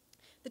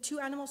 The two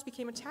animals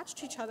became attached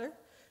to each other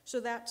so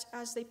that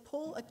as they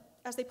pull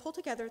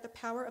together, the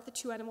power of the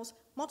two animals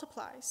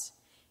multiplies.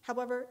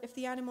 However, if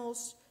the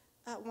animals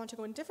want to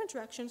go in different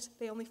directions,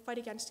 they only fight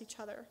against each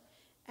other,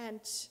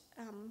 and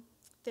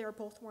they are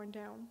both worn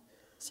down.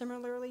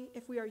 Similarly,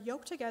 if we are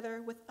yoked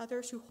together with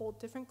others who hold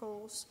different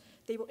goals,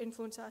 they will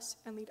influence us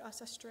and lead us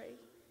astray.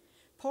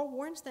 Paul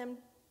warns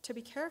them to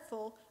be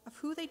careful of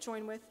who they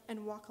join with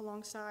and walk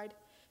alongside,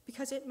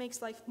 because it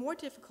makes life more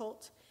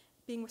difficult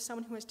being with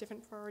someone who has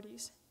different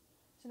priorities.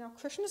 So now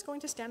Christian is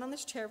going to stand on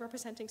this chair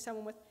representing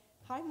someone with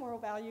high moral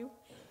value,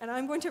 and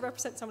I'm going to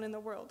represent someone in the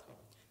world.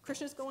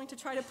 Christian is going to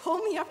try to pull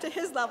me up to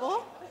his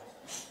level,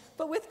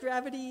 but with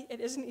gravity, it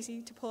isn't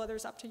easy to pull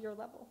others up to your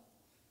level.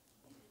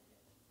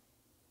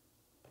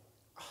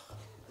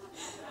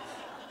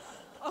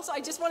 Also,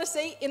 I just want to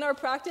say, in our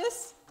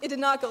practice, it did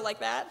not go like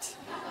that.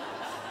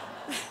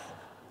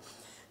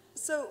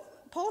 So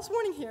Paul's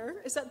warning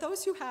here is that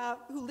those who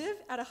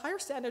live at a higher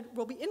standard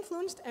will be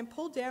influenced and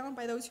pulled down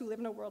by those who live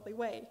in a worldly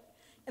way.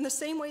 In the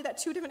same way that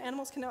two different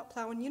animals cannot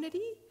plow in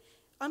unity,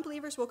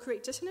 unbelievers will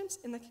create dissonance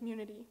in the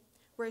community,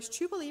 whereas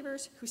true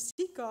believers who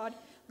seek God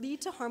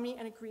lead to harmony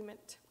and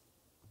agreement.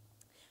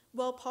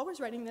 While Paul was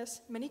writing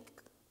this, many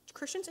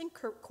Christians in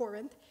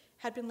Corinth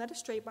had been led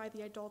astray by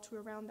the idolatry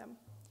around them.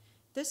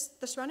 The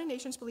surrounding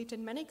nations believed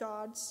in many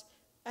gods,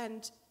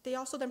 and they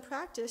also then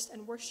practiced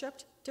and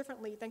worshipped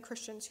differently than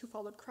Christians who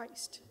followed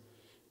Christ.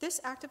 This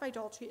act of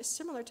idolatry is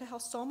similar to how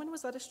Solomon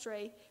was led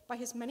astray by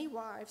his many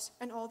wives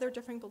and all their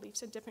differing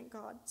beliefs in different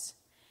gods.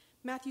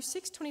 Matthew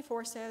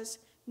 6:24 says,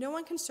 "No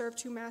one can serve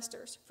two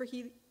masters, for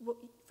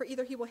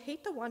either he will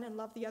hate the one and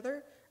love the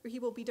other, or he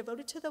will be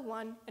devoted to the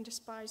one and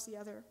despise the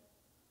other."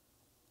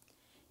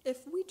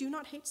 If we do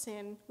not hate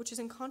sin, which is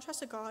in contrast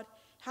to God,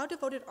 how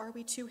devoted are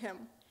we to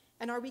him?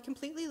 And are we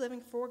completely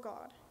living for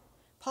God?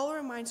 Paul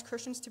reminds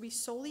Christians to be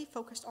solely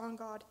focused on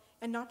God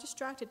and not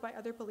distracted by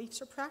other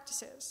beliefs or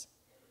practices.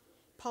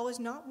 Paul is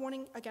not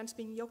warning against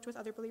being yoked with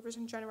other believers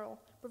in general,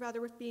 but rather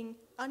with being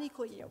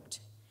unequally yoked.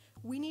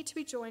 We need to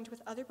be joined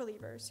with other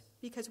believers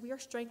because we are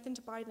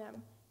strengthened by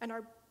them and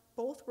are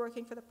both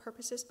working for the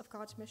purposes of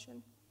God's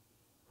mission.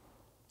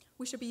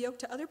 We should be yoked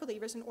to other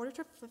believers in order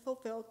to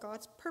fulfill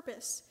God's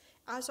purpose,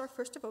 as our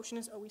first devotion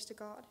is always to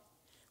God.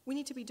 We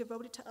need to be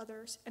devoted to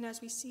others, and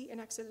as we see in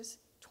Exodus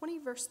 20,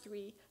 verse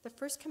 3, the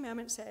first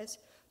commandment says,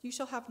 "You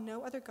shall have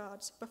no other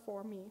gods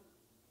before me."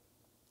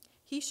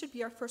 He should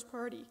be our first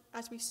priority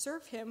as we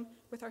serve him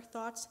with our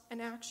thoughts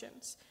and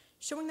actions,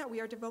 showing that we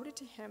are devoted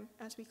to him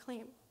as we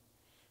claim.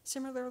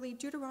 Similarly,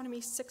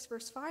 Deuteronomy 6,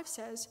 verse 5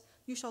 says,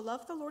 "You shall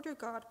love the Lord your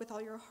God with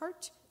all your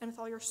heart and with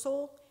all your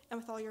soul and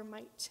with all your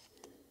might."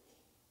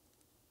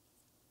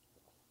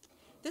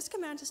 This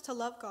commands us to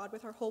love God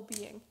with our whole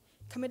being,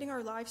 committing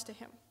our lives to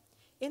him.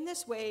 In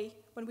this way,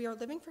 when we are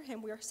living for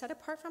him, we are set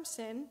apart from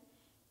sin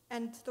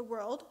and the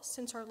world,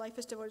 since our life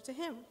is devoted to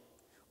him.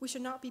 We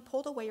should not be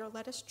pulled away or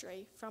led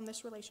astray from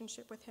this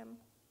relationship with him.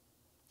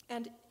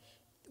 And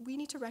we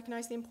need to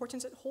recognize the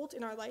importance it holds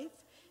in our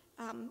life,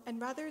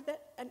 and rather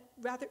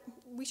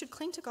we should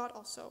cling to God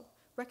also,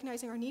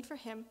 recognizing our need for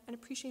him and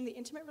appreciating the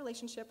intimate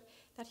relationship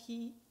that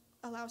he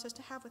allows us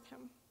to have with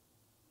him.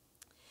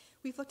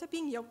 We've looked at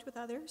being yoked with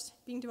others,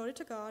 being devoted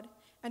to God,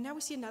 and now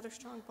we see another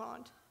strong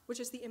bond, which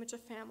is the image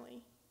of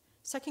family.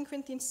 2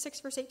 Corinthians 6,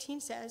 verse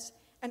 18 says,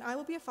 "And I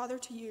will be a father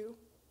to you,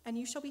 and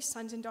you shall be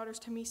sons and daughters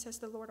to me, says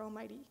the Lord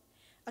Almighty."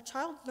 A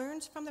child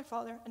learns from their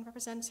father and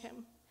represents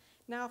him.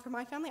 Now, for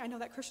my family, I know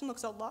that Christian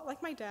looks a lot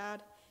like my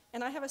dad,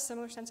 and I have a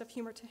similar sense of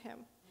humor to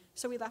him,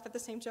 so we laugh at the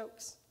same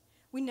jokes.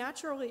 We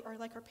naturally are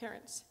like our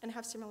parents and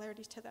have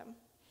similarities to them.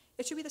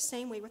 It should be the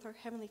same way with our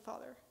Heavenly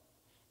Father.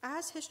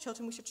 As his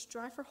children, we should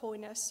strive for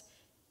holiness,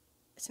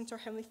 since our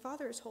Heavenly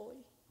Father is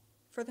holy.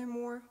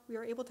 Furthermore, we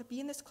are able to be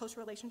in this close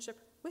relationship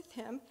with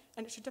him,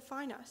 and it should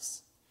define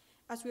us.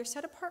 As we are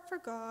set apart for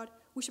God,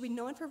 we should be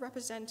known for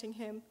representing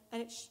him,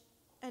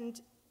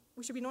 and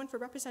we should be known for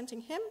representing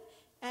him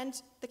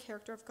and the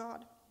character of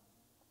God.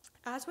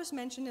 As was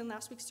mentioned in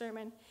last week's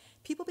sermon,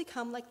 people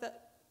become like the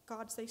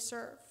gods they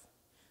serve.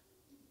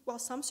 While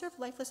some serve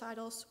lifeless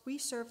idols, we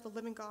serve the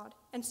living God,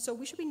 and so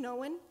we should be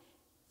known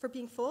for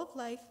being full of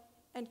life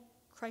and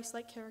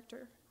Christ-like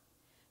character.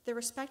 The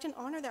respect and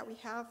honor that we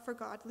have for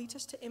God leads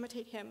us to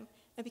imitate him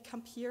and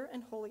become pure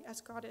and holy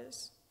as God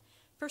is.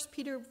 1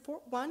 Peter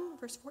 1,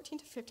 verse 14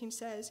 to 15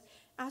 says,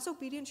 "As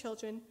obedient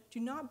children, do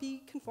not be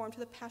conformed to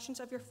the passions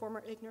of your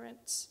former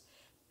ignorance,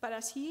 but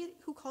as he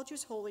who called you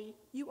is holy,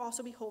 you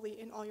also be holy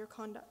in all your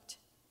conduct."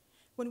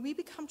 When we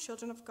become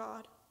children of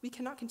God, we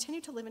cannot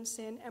continue to live in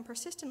sin and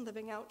persist in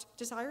living out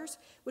desires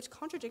which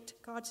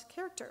contradict God's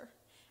character.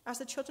 As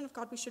the children of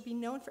God, we should be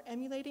known for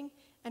emulating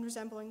and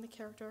resembling the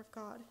character of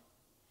God.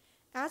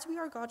 As we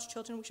are God's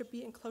children, we should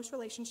be in close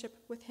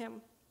relationship with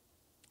him.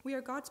 We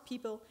are God's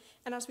people,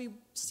 and as we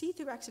see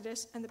through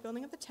Exodus and the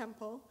building of the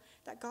temple,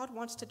 that God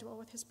wants to dwell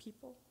with his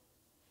people.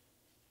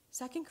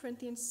 2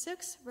 Corinthians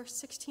 6, verse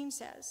 16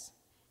 says,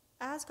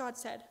 "As God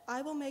said,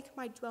 I will make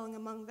my dwelling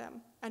among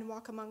them and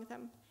walk among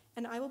them,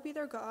 and I will be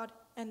their God,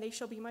 and they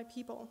shall be my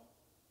people."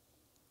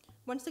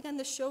 Once again,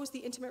 this shows the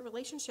intimate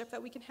relationship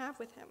that we can have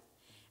with him.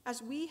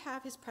 As we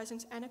have his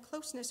presence and a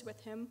closeness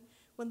with him,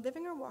 when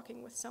living or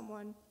walking with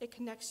someone, it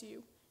connects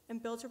you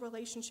and builds a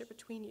relationship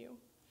between you.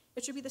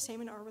 It should be the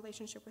same in our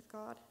relationship with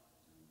God.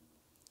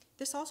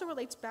 This also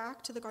relates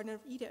back to the Garden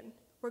of Eden,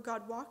 where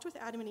God walked with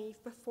Adam and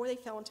Eve before they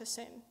fell into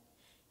sin.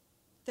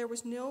 There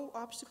was no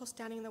obstacle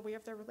standing in the way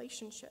of their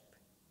relationship.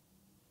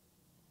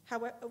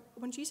 However,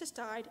 when Jesus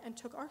died and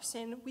took our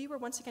sin, we were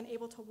once again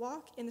able to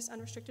walk in this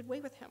unrestricted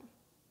way with him.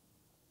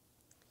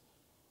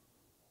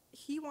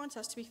 He wants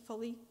us to be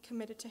fully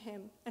committed to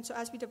him, and so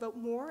as we devote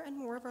more and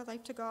more of our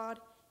life to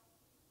God,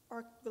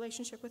 our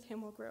relationship with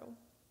him will grow.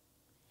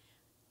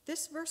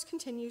 This verse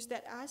continues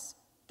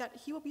that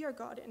he will be our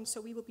God, and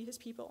so we will be his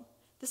people.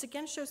 This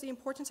again shows the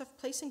importance of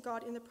placing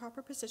God in the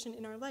proper position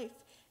in our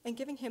life and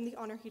giving him the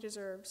honor he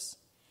deserves.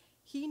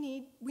 We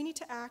need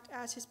to act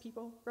as his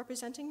people,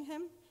 representing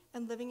him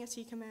and living as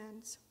he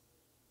commands.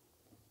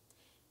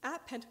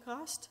 At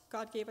Pentecost,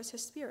 God gave us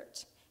his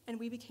Spirit, and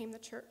we became the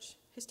church,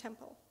 his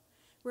temple.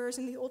 Whereas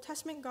in the Old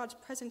Testament, God's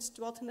presence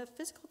dwelt in the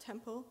physical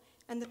temple,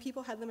 and the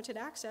people had limited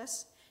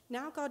access,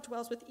 now God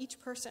dwells with each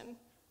person.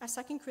 As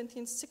 2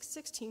 Corinthians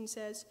 6:16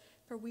 says,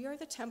 for we are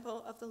the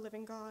temple of the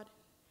living God.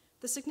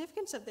 The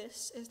significance of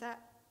this is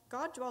that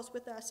God dwells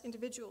with us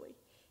individually.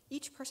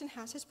 Each person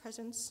has his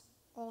presence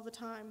all the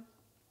time.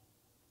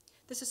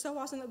 This is so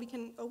awesome that we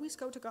can always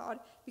go to God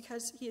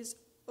because he is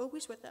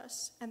always with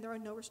us and there are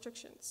no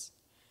restrictions.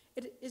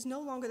 It is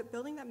no longer the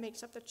building that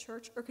makes up the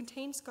church or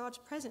contains God's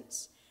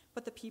presence,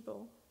 but the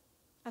people.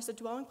 As the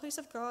dwelling place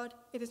of God,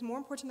 it is more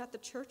important that the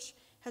church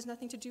has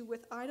nothing to do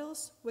with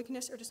idols,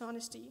 wickedness, or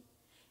dishonesty.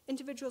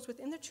 Individuals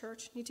within the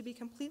church need to be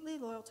completely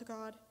loyal to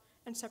God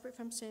and separate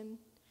from sin,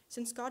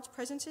 since God's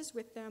presence is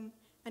with them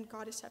and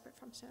God is separate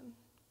from sin.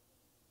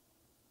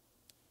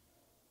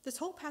 This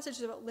whole passage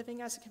is about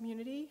living as a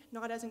community,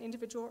 not as an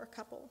individual or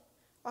couple.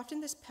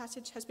 Often this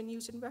passage has been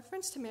used in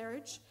reference to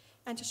marriage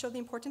and to show the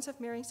importance of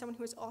marrying someone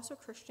who is also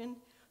Christian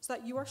so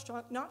that you are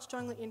not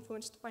strongly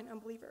influenced by an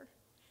unbeliever.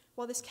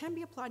 While this can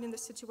be applied in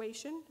this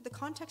situation, the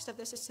context of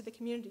this is to the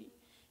community,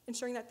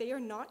 ensuring that they are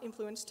not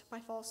influenced by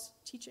false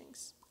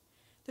teachings.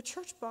 The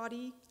church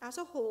body as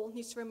a whole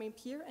needs to remain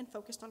pure and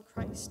focused on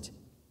Christ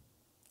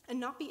and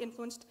not be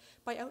influenced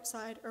by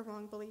outside or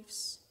wrong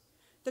beliefs.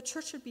 The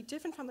church should be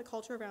different from the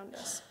culture around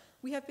us.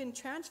 We have been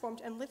transformed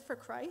and live for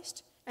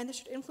Christ, and this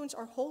should influence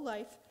our whole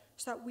life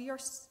so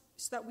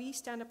that we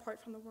stand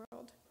apart from the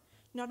world.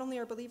 Not only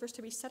are believers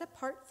to be set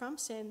apart from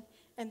sin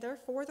and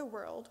therefore the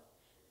world,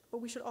 but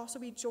we should also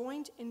be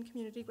joined in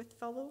community with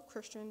fellow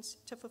Christians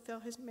to fulfill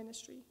his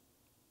ministry.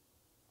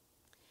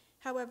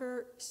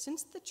 However,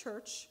 since the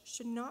church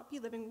should not be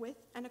living with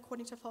and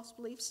according to false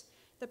beliefs,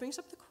 that brings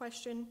up the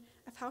question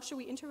of how should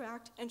we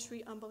interact and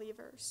treat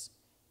unbelievers.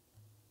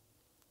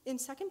 In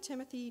 2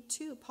 Timothy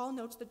 2, Paul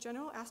notes the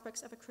general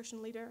aspects of a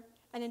Christian leader,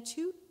 and in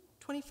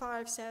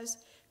 2:25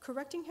 says,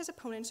 correcting his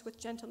opponents with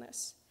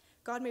gentleness.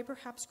 God may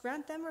perhaps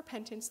grant them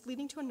repentance,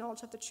 leading to a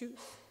knowledge of the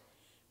truth.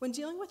 When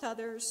dealing with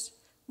others,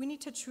 we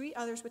need to treat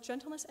others with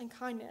gentleness and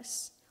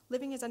kindness,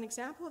 living as an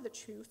example of the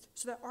truth,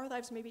 so that our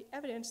lives may be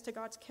evidence to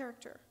God's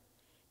character.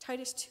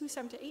 Titus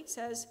 2:7-8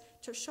 says,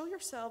 to show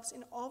yourselves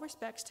in all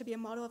respects to be a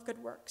model of good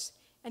works,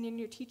 and in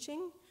your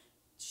teaching,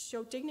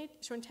 show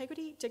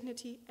integrity,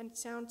 dignity, and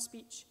sound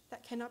speech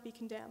that cannot be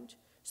condemned,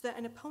 so that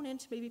an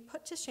opponent may be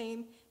put to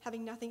shame,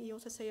 having nothing evil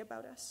to say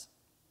about us.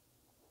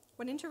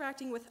 When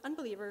interacting with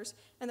unbelievers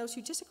and those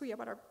who disagree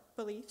about our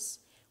beliefs,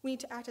 we need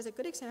to act as a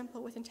good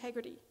example with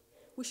integrity.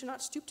 We should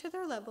not stoop to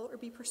their level or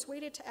be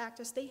persuaded to act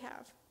as they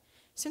have.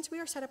 Since we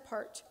are set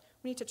apart,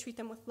 we need to treat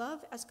them with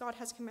love as God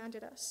has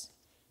commanded us.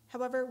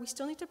 However, we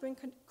still need to bring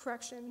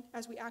correction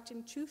as we act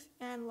in truth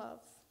and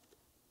love.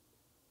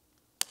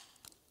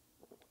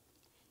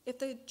 If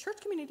the church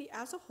community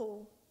as a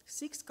whole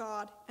seeks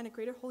God and a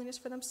greater holiness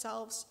for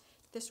themselves,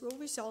 this will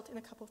result in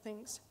a couple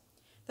things.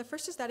 The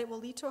first is that it will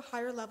lead to a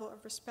higher level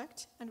of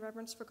respect and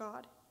reverence for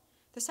God.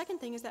 The second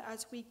thing is that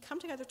as we come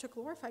together to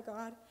glorify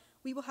God,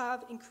 we will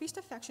have increased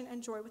affection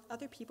and joy with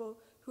other people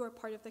who are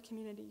part of the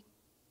community.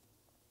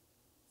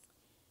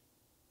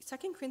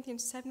 2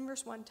 Corinthians 7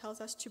 verse 1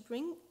 tells us to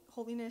bring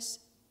holiness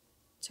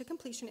to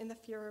completion in the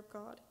fear of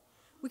God.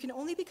 We can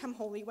only become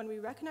holy when we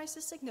recognize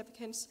the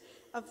significance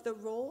of the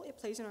role it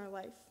plays in our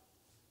life.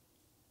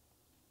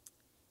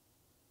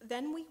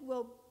 Then we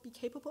will be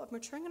capable of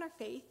maturing in our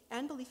faith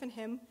and belief in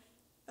him,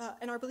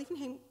 and our belief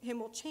in him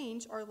will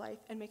change our life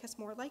and make us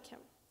more like him.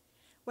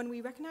 When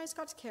we recognize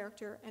God's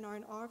character and are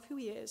in awe of who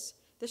he is,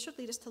 this should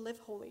lead us to live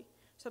holy,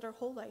 so that our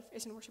whole life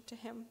is in worship to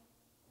him.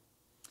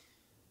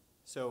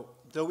 So,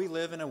 though we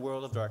live in a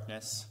world of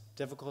darkness,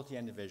 difficulty,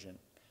 and division,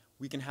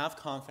 we can have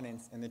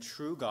confidence in the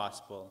true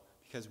gospel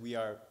because we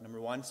are,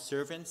 number one,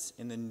 servants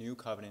in the new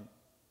covenant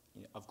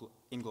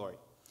in glory,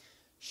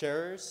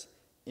 sharers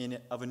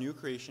of a new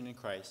creation in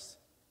Christ,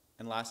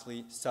 and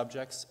lastly,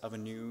 subjects of a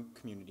new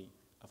community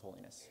of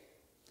holiness.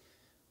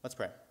 Let's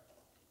pray.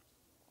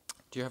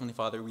 Dear Heavenly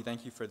Father, we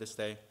thank you for this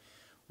day.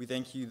 We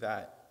thank you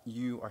that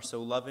you are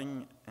so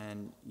loving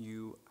and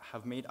you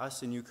have made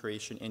us a new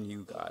creation in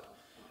you, God,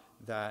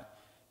 that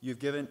you've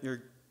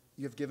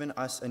given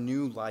us a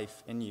new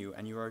life in you,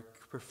 and you are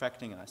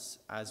perfecting us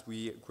as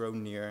we grow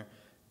near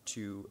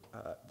to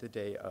the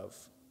day of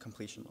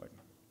completion, Lord.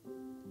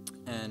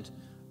 And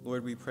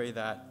Lord, we pray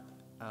that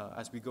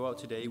as we go out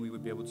today, we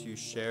would be able to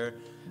share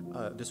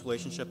this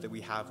relationship that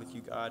we have with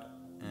you, God,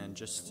 and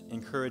just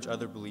encourage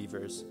other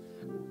believers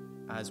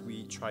as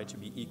we try to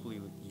be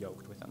equally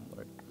yoked with them,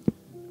 Lord.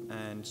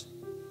 And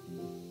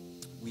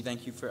we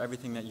thank you for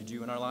everything that you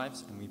do in our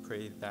lives, and we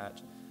pray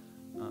that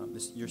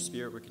your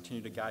Spirit will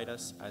continue to guide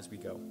us as we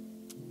go.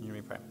 In your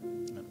name we pray.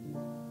 Amen.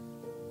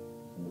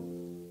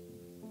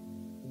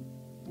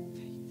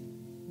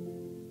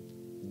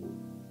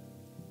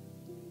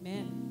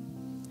 Amen.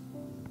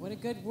 What a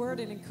good word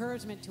and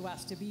encouragement to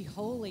us to be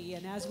holy.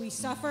 And as we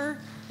suffer,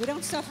 we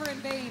don't suffer in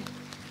vain.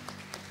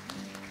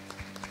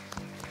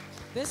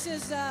 This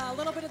is a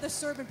little bit of the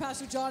sermon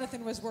Pastor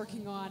Jonathan was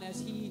working on as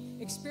he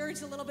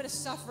experienced a little bit of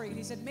suffering.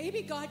 He said,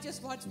 maybe God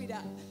just wants me to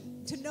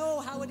to know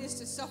how it is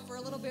to suffer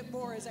a little bit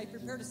more as I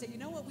prepare to say, you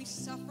know what, we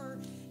suffer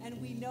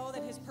and we know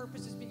that his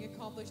purpose is being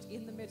accomplished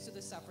in the midst of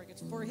the suffering.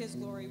 It's for his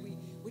glory.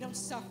 We don't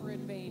suffer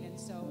in vain. And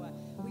so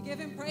we give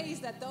him praise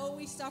that though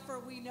we suffer,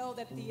 we know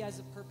that he has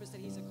a purpose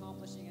that he's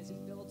accomplishing as he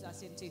builds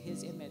us into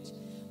his image.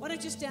 Why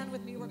don't you stand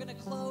with me? We're going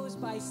to close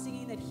by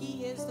singing that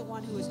he is the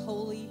one who is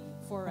holy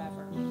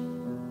forever.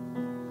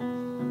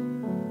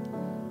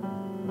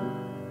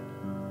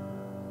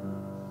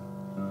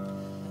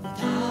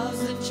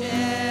 1,000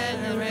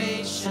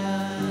 generations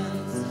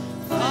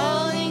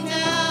falling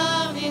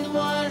down in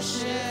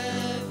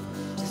worship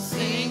to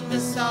sing the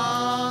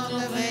song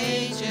of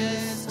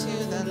ages to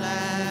the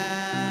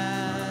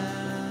Lamb.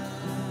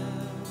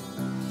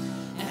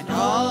 And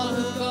all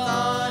who've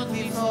gone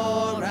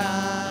before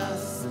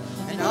us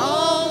and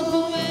all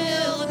who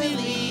will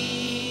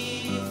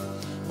believe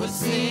will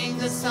sing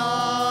the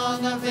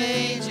song of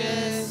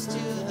ages to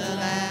the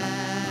Lamb.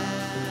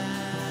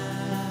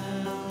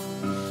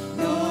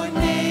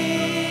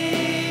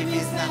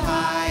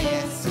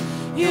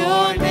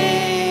 Your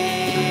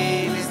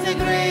name is the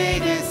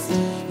greatest.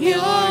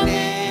 Your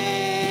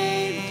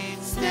name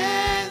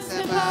stands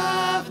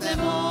above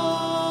them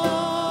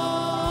all.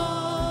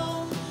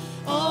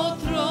 All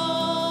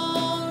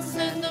thrones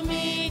and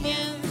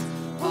dominions,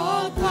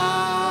 all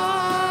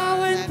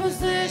power and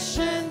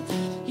position.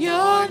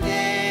 Your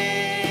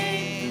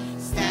name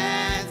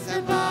stands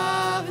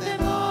above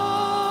them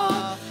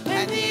all.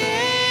 And the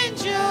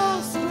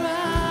angels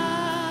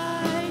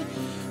cry,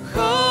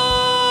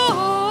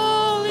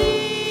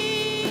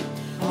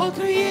 all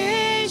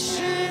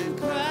creation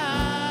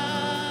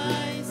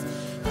cries,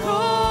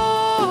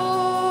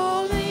 holy,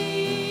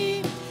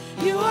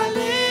 you are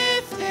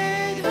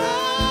lifted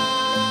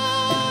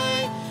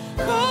high,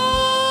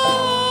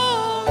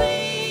 holy,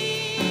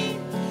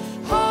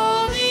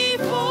 holy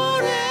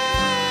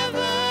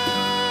forever.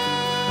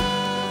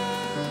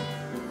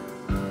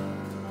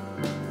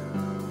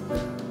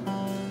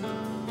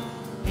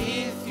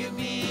 If you've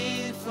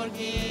been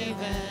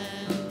forgiven,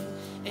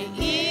 and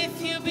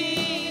if you've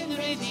been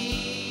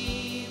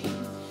redeemed,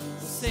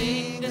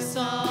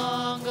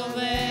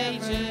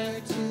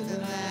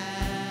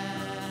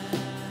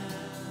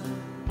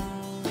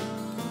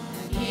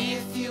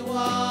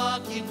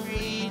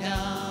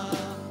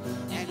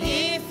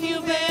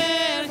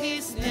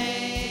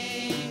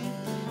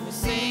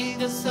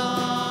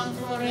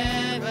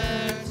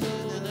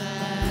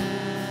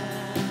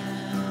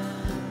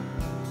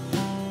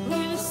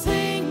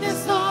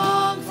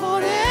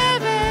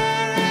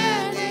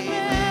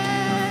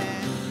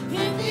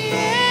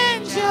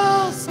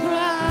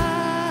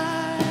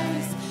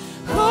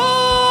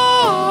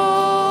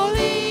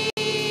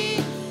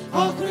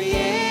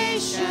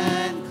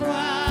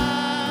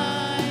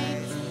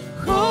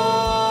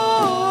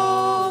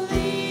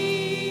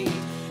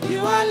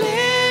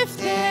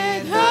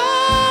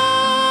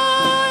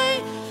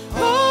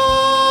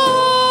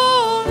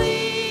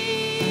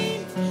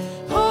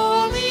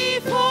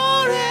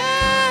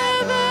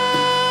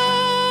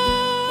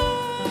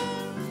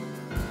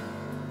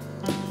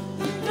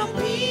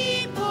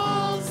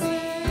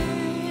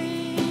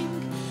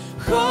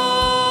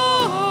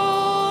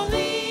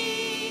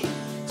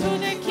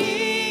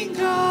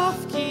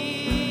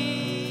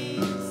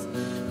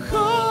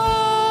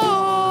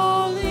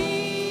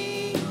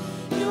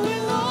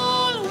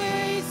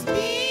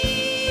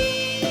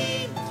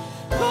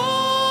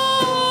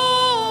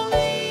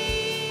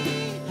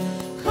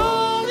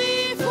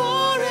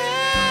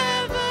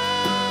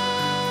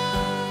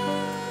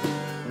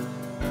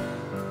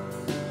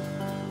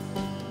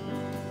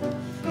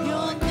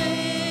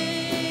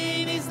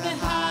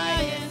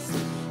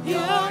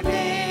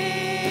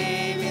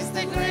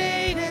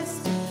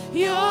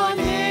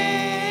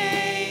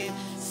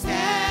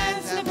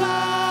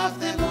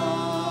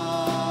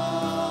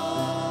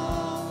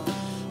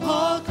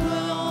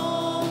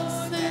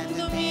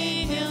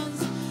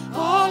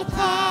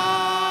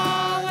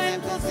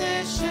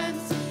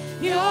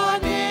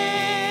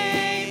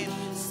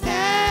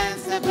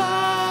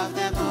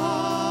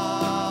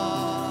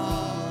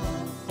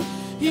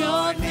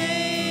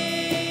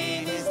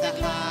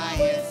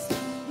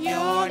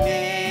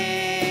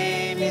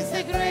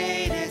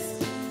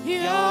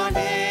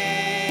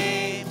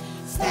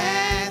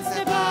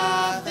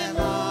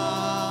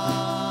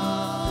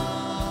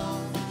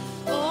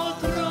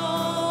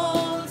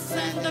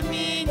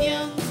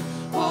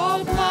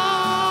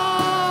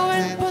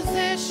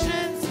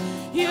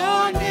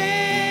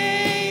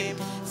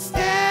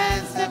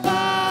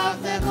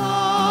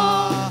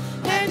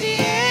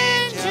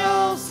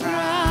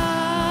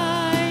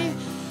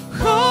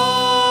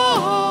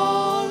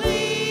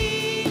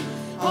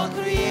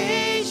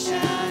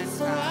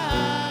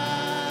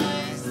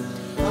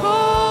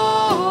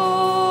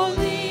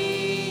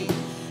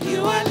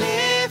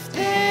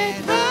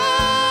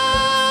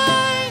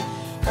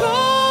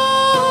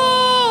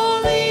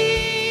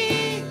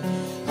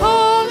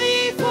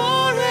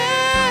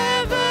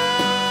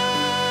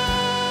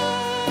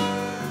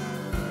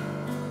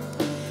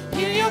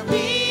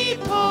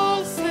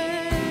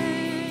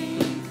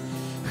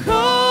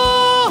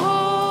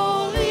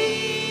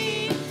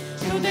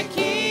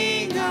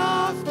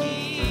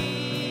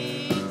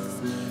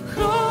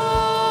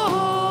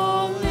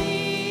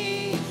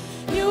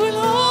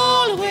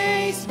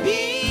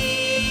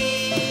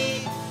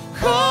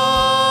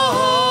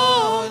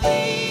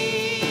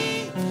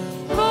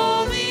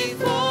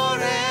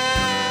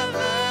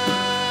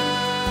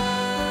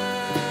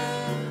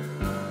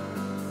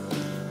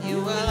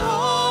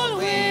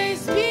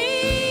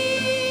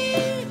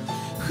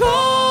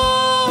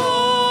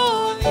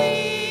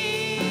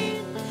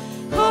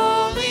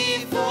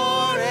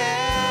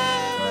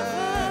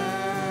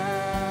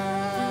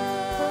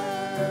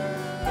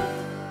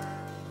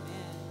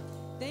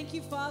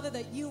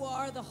 that you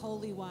are the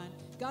Holy One.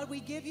 God, we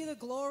give you the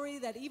glory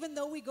that even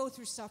though we go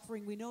through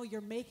suffering, we know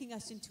you're making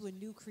us into a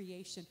new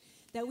creation.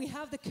 That we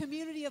have the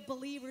community of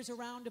believers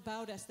around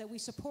about us, that we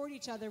support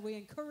each other, we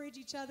encourage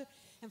each other,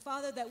 and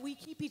Father, that we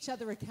keep each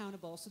other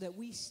accountable so that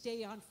we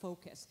stay on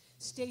focus,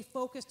 stay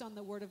focused on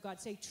the Word of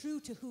God, stay true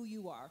to who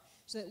you are,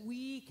 so that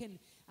we can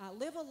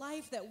live a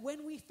life that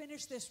when we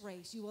finish this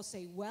race, you will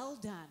say, well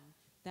done,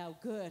 thou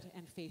good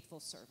and faithful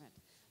servant.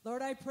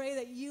 Lord, I pray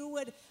that you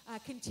would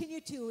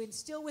continue to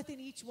instill within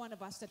each one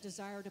of us that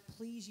desire to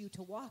please you,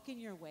 to walk in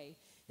your way,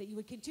 that you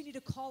would continue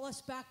to call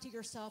us back to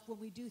yourself when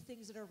we do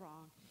things that are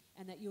wrong,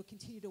 and that you will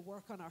continue to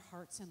work on our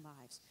hearts and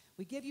lives.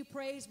 We give you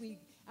praise. We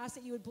ask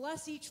that you would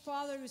bless each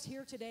father who's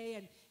here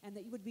today, and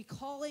that you would be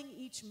calling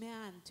each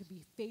man to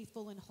be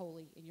faithful and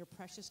holy. In your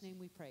precious name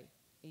we pray.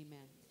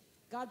 Amen.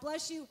 God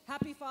bless you.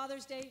 Happy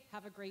Father's Day.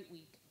 Have a great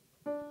week.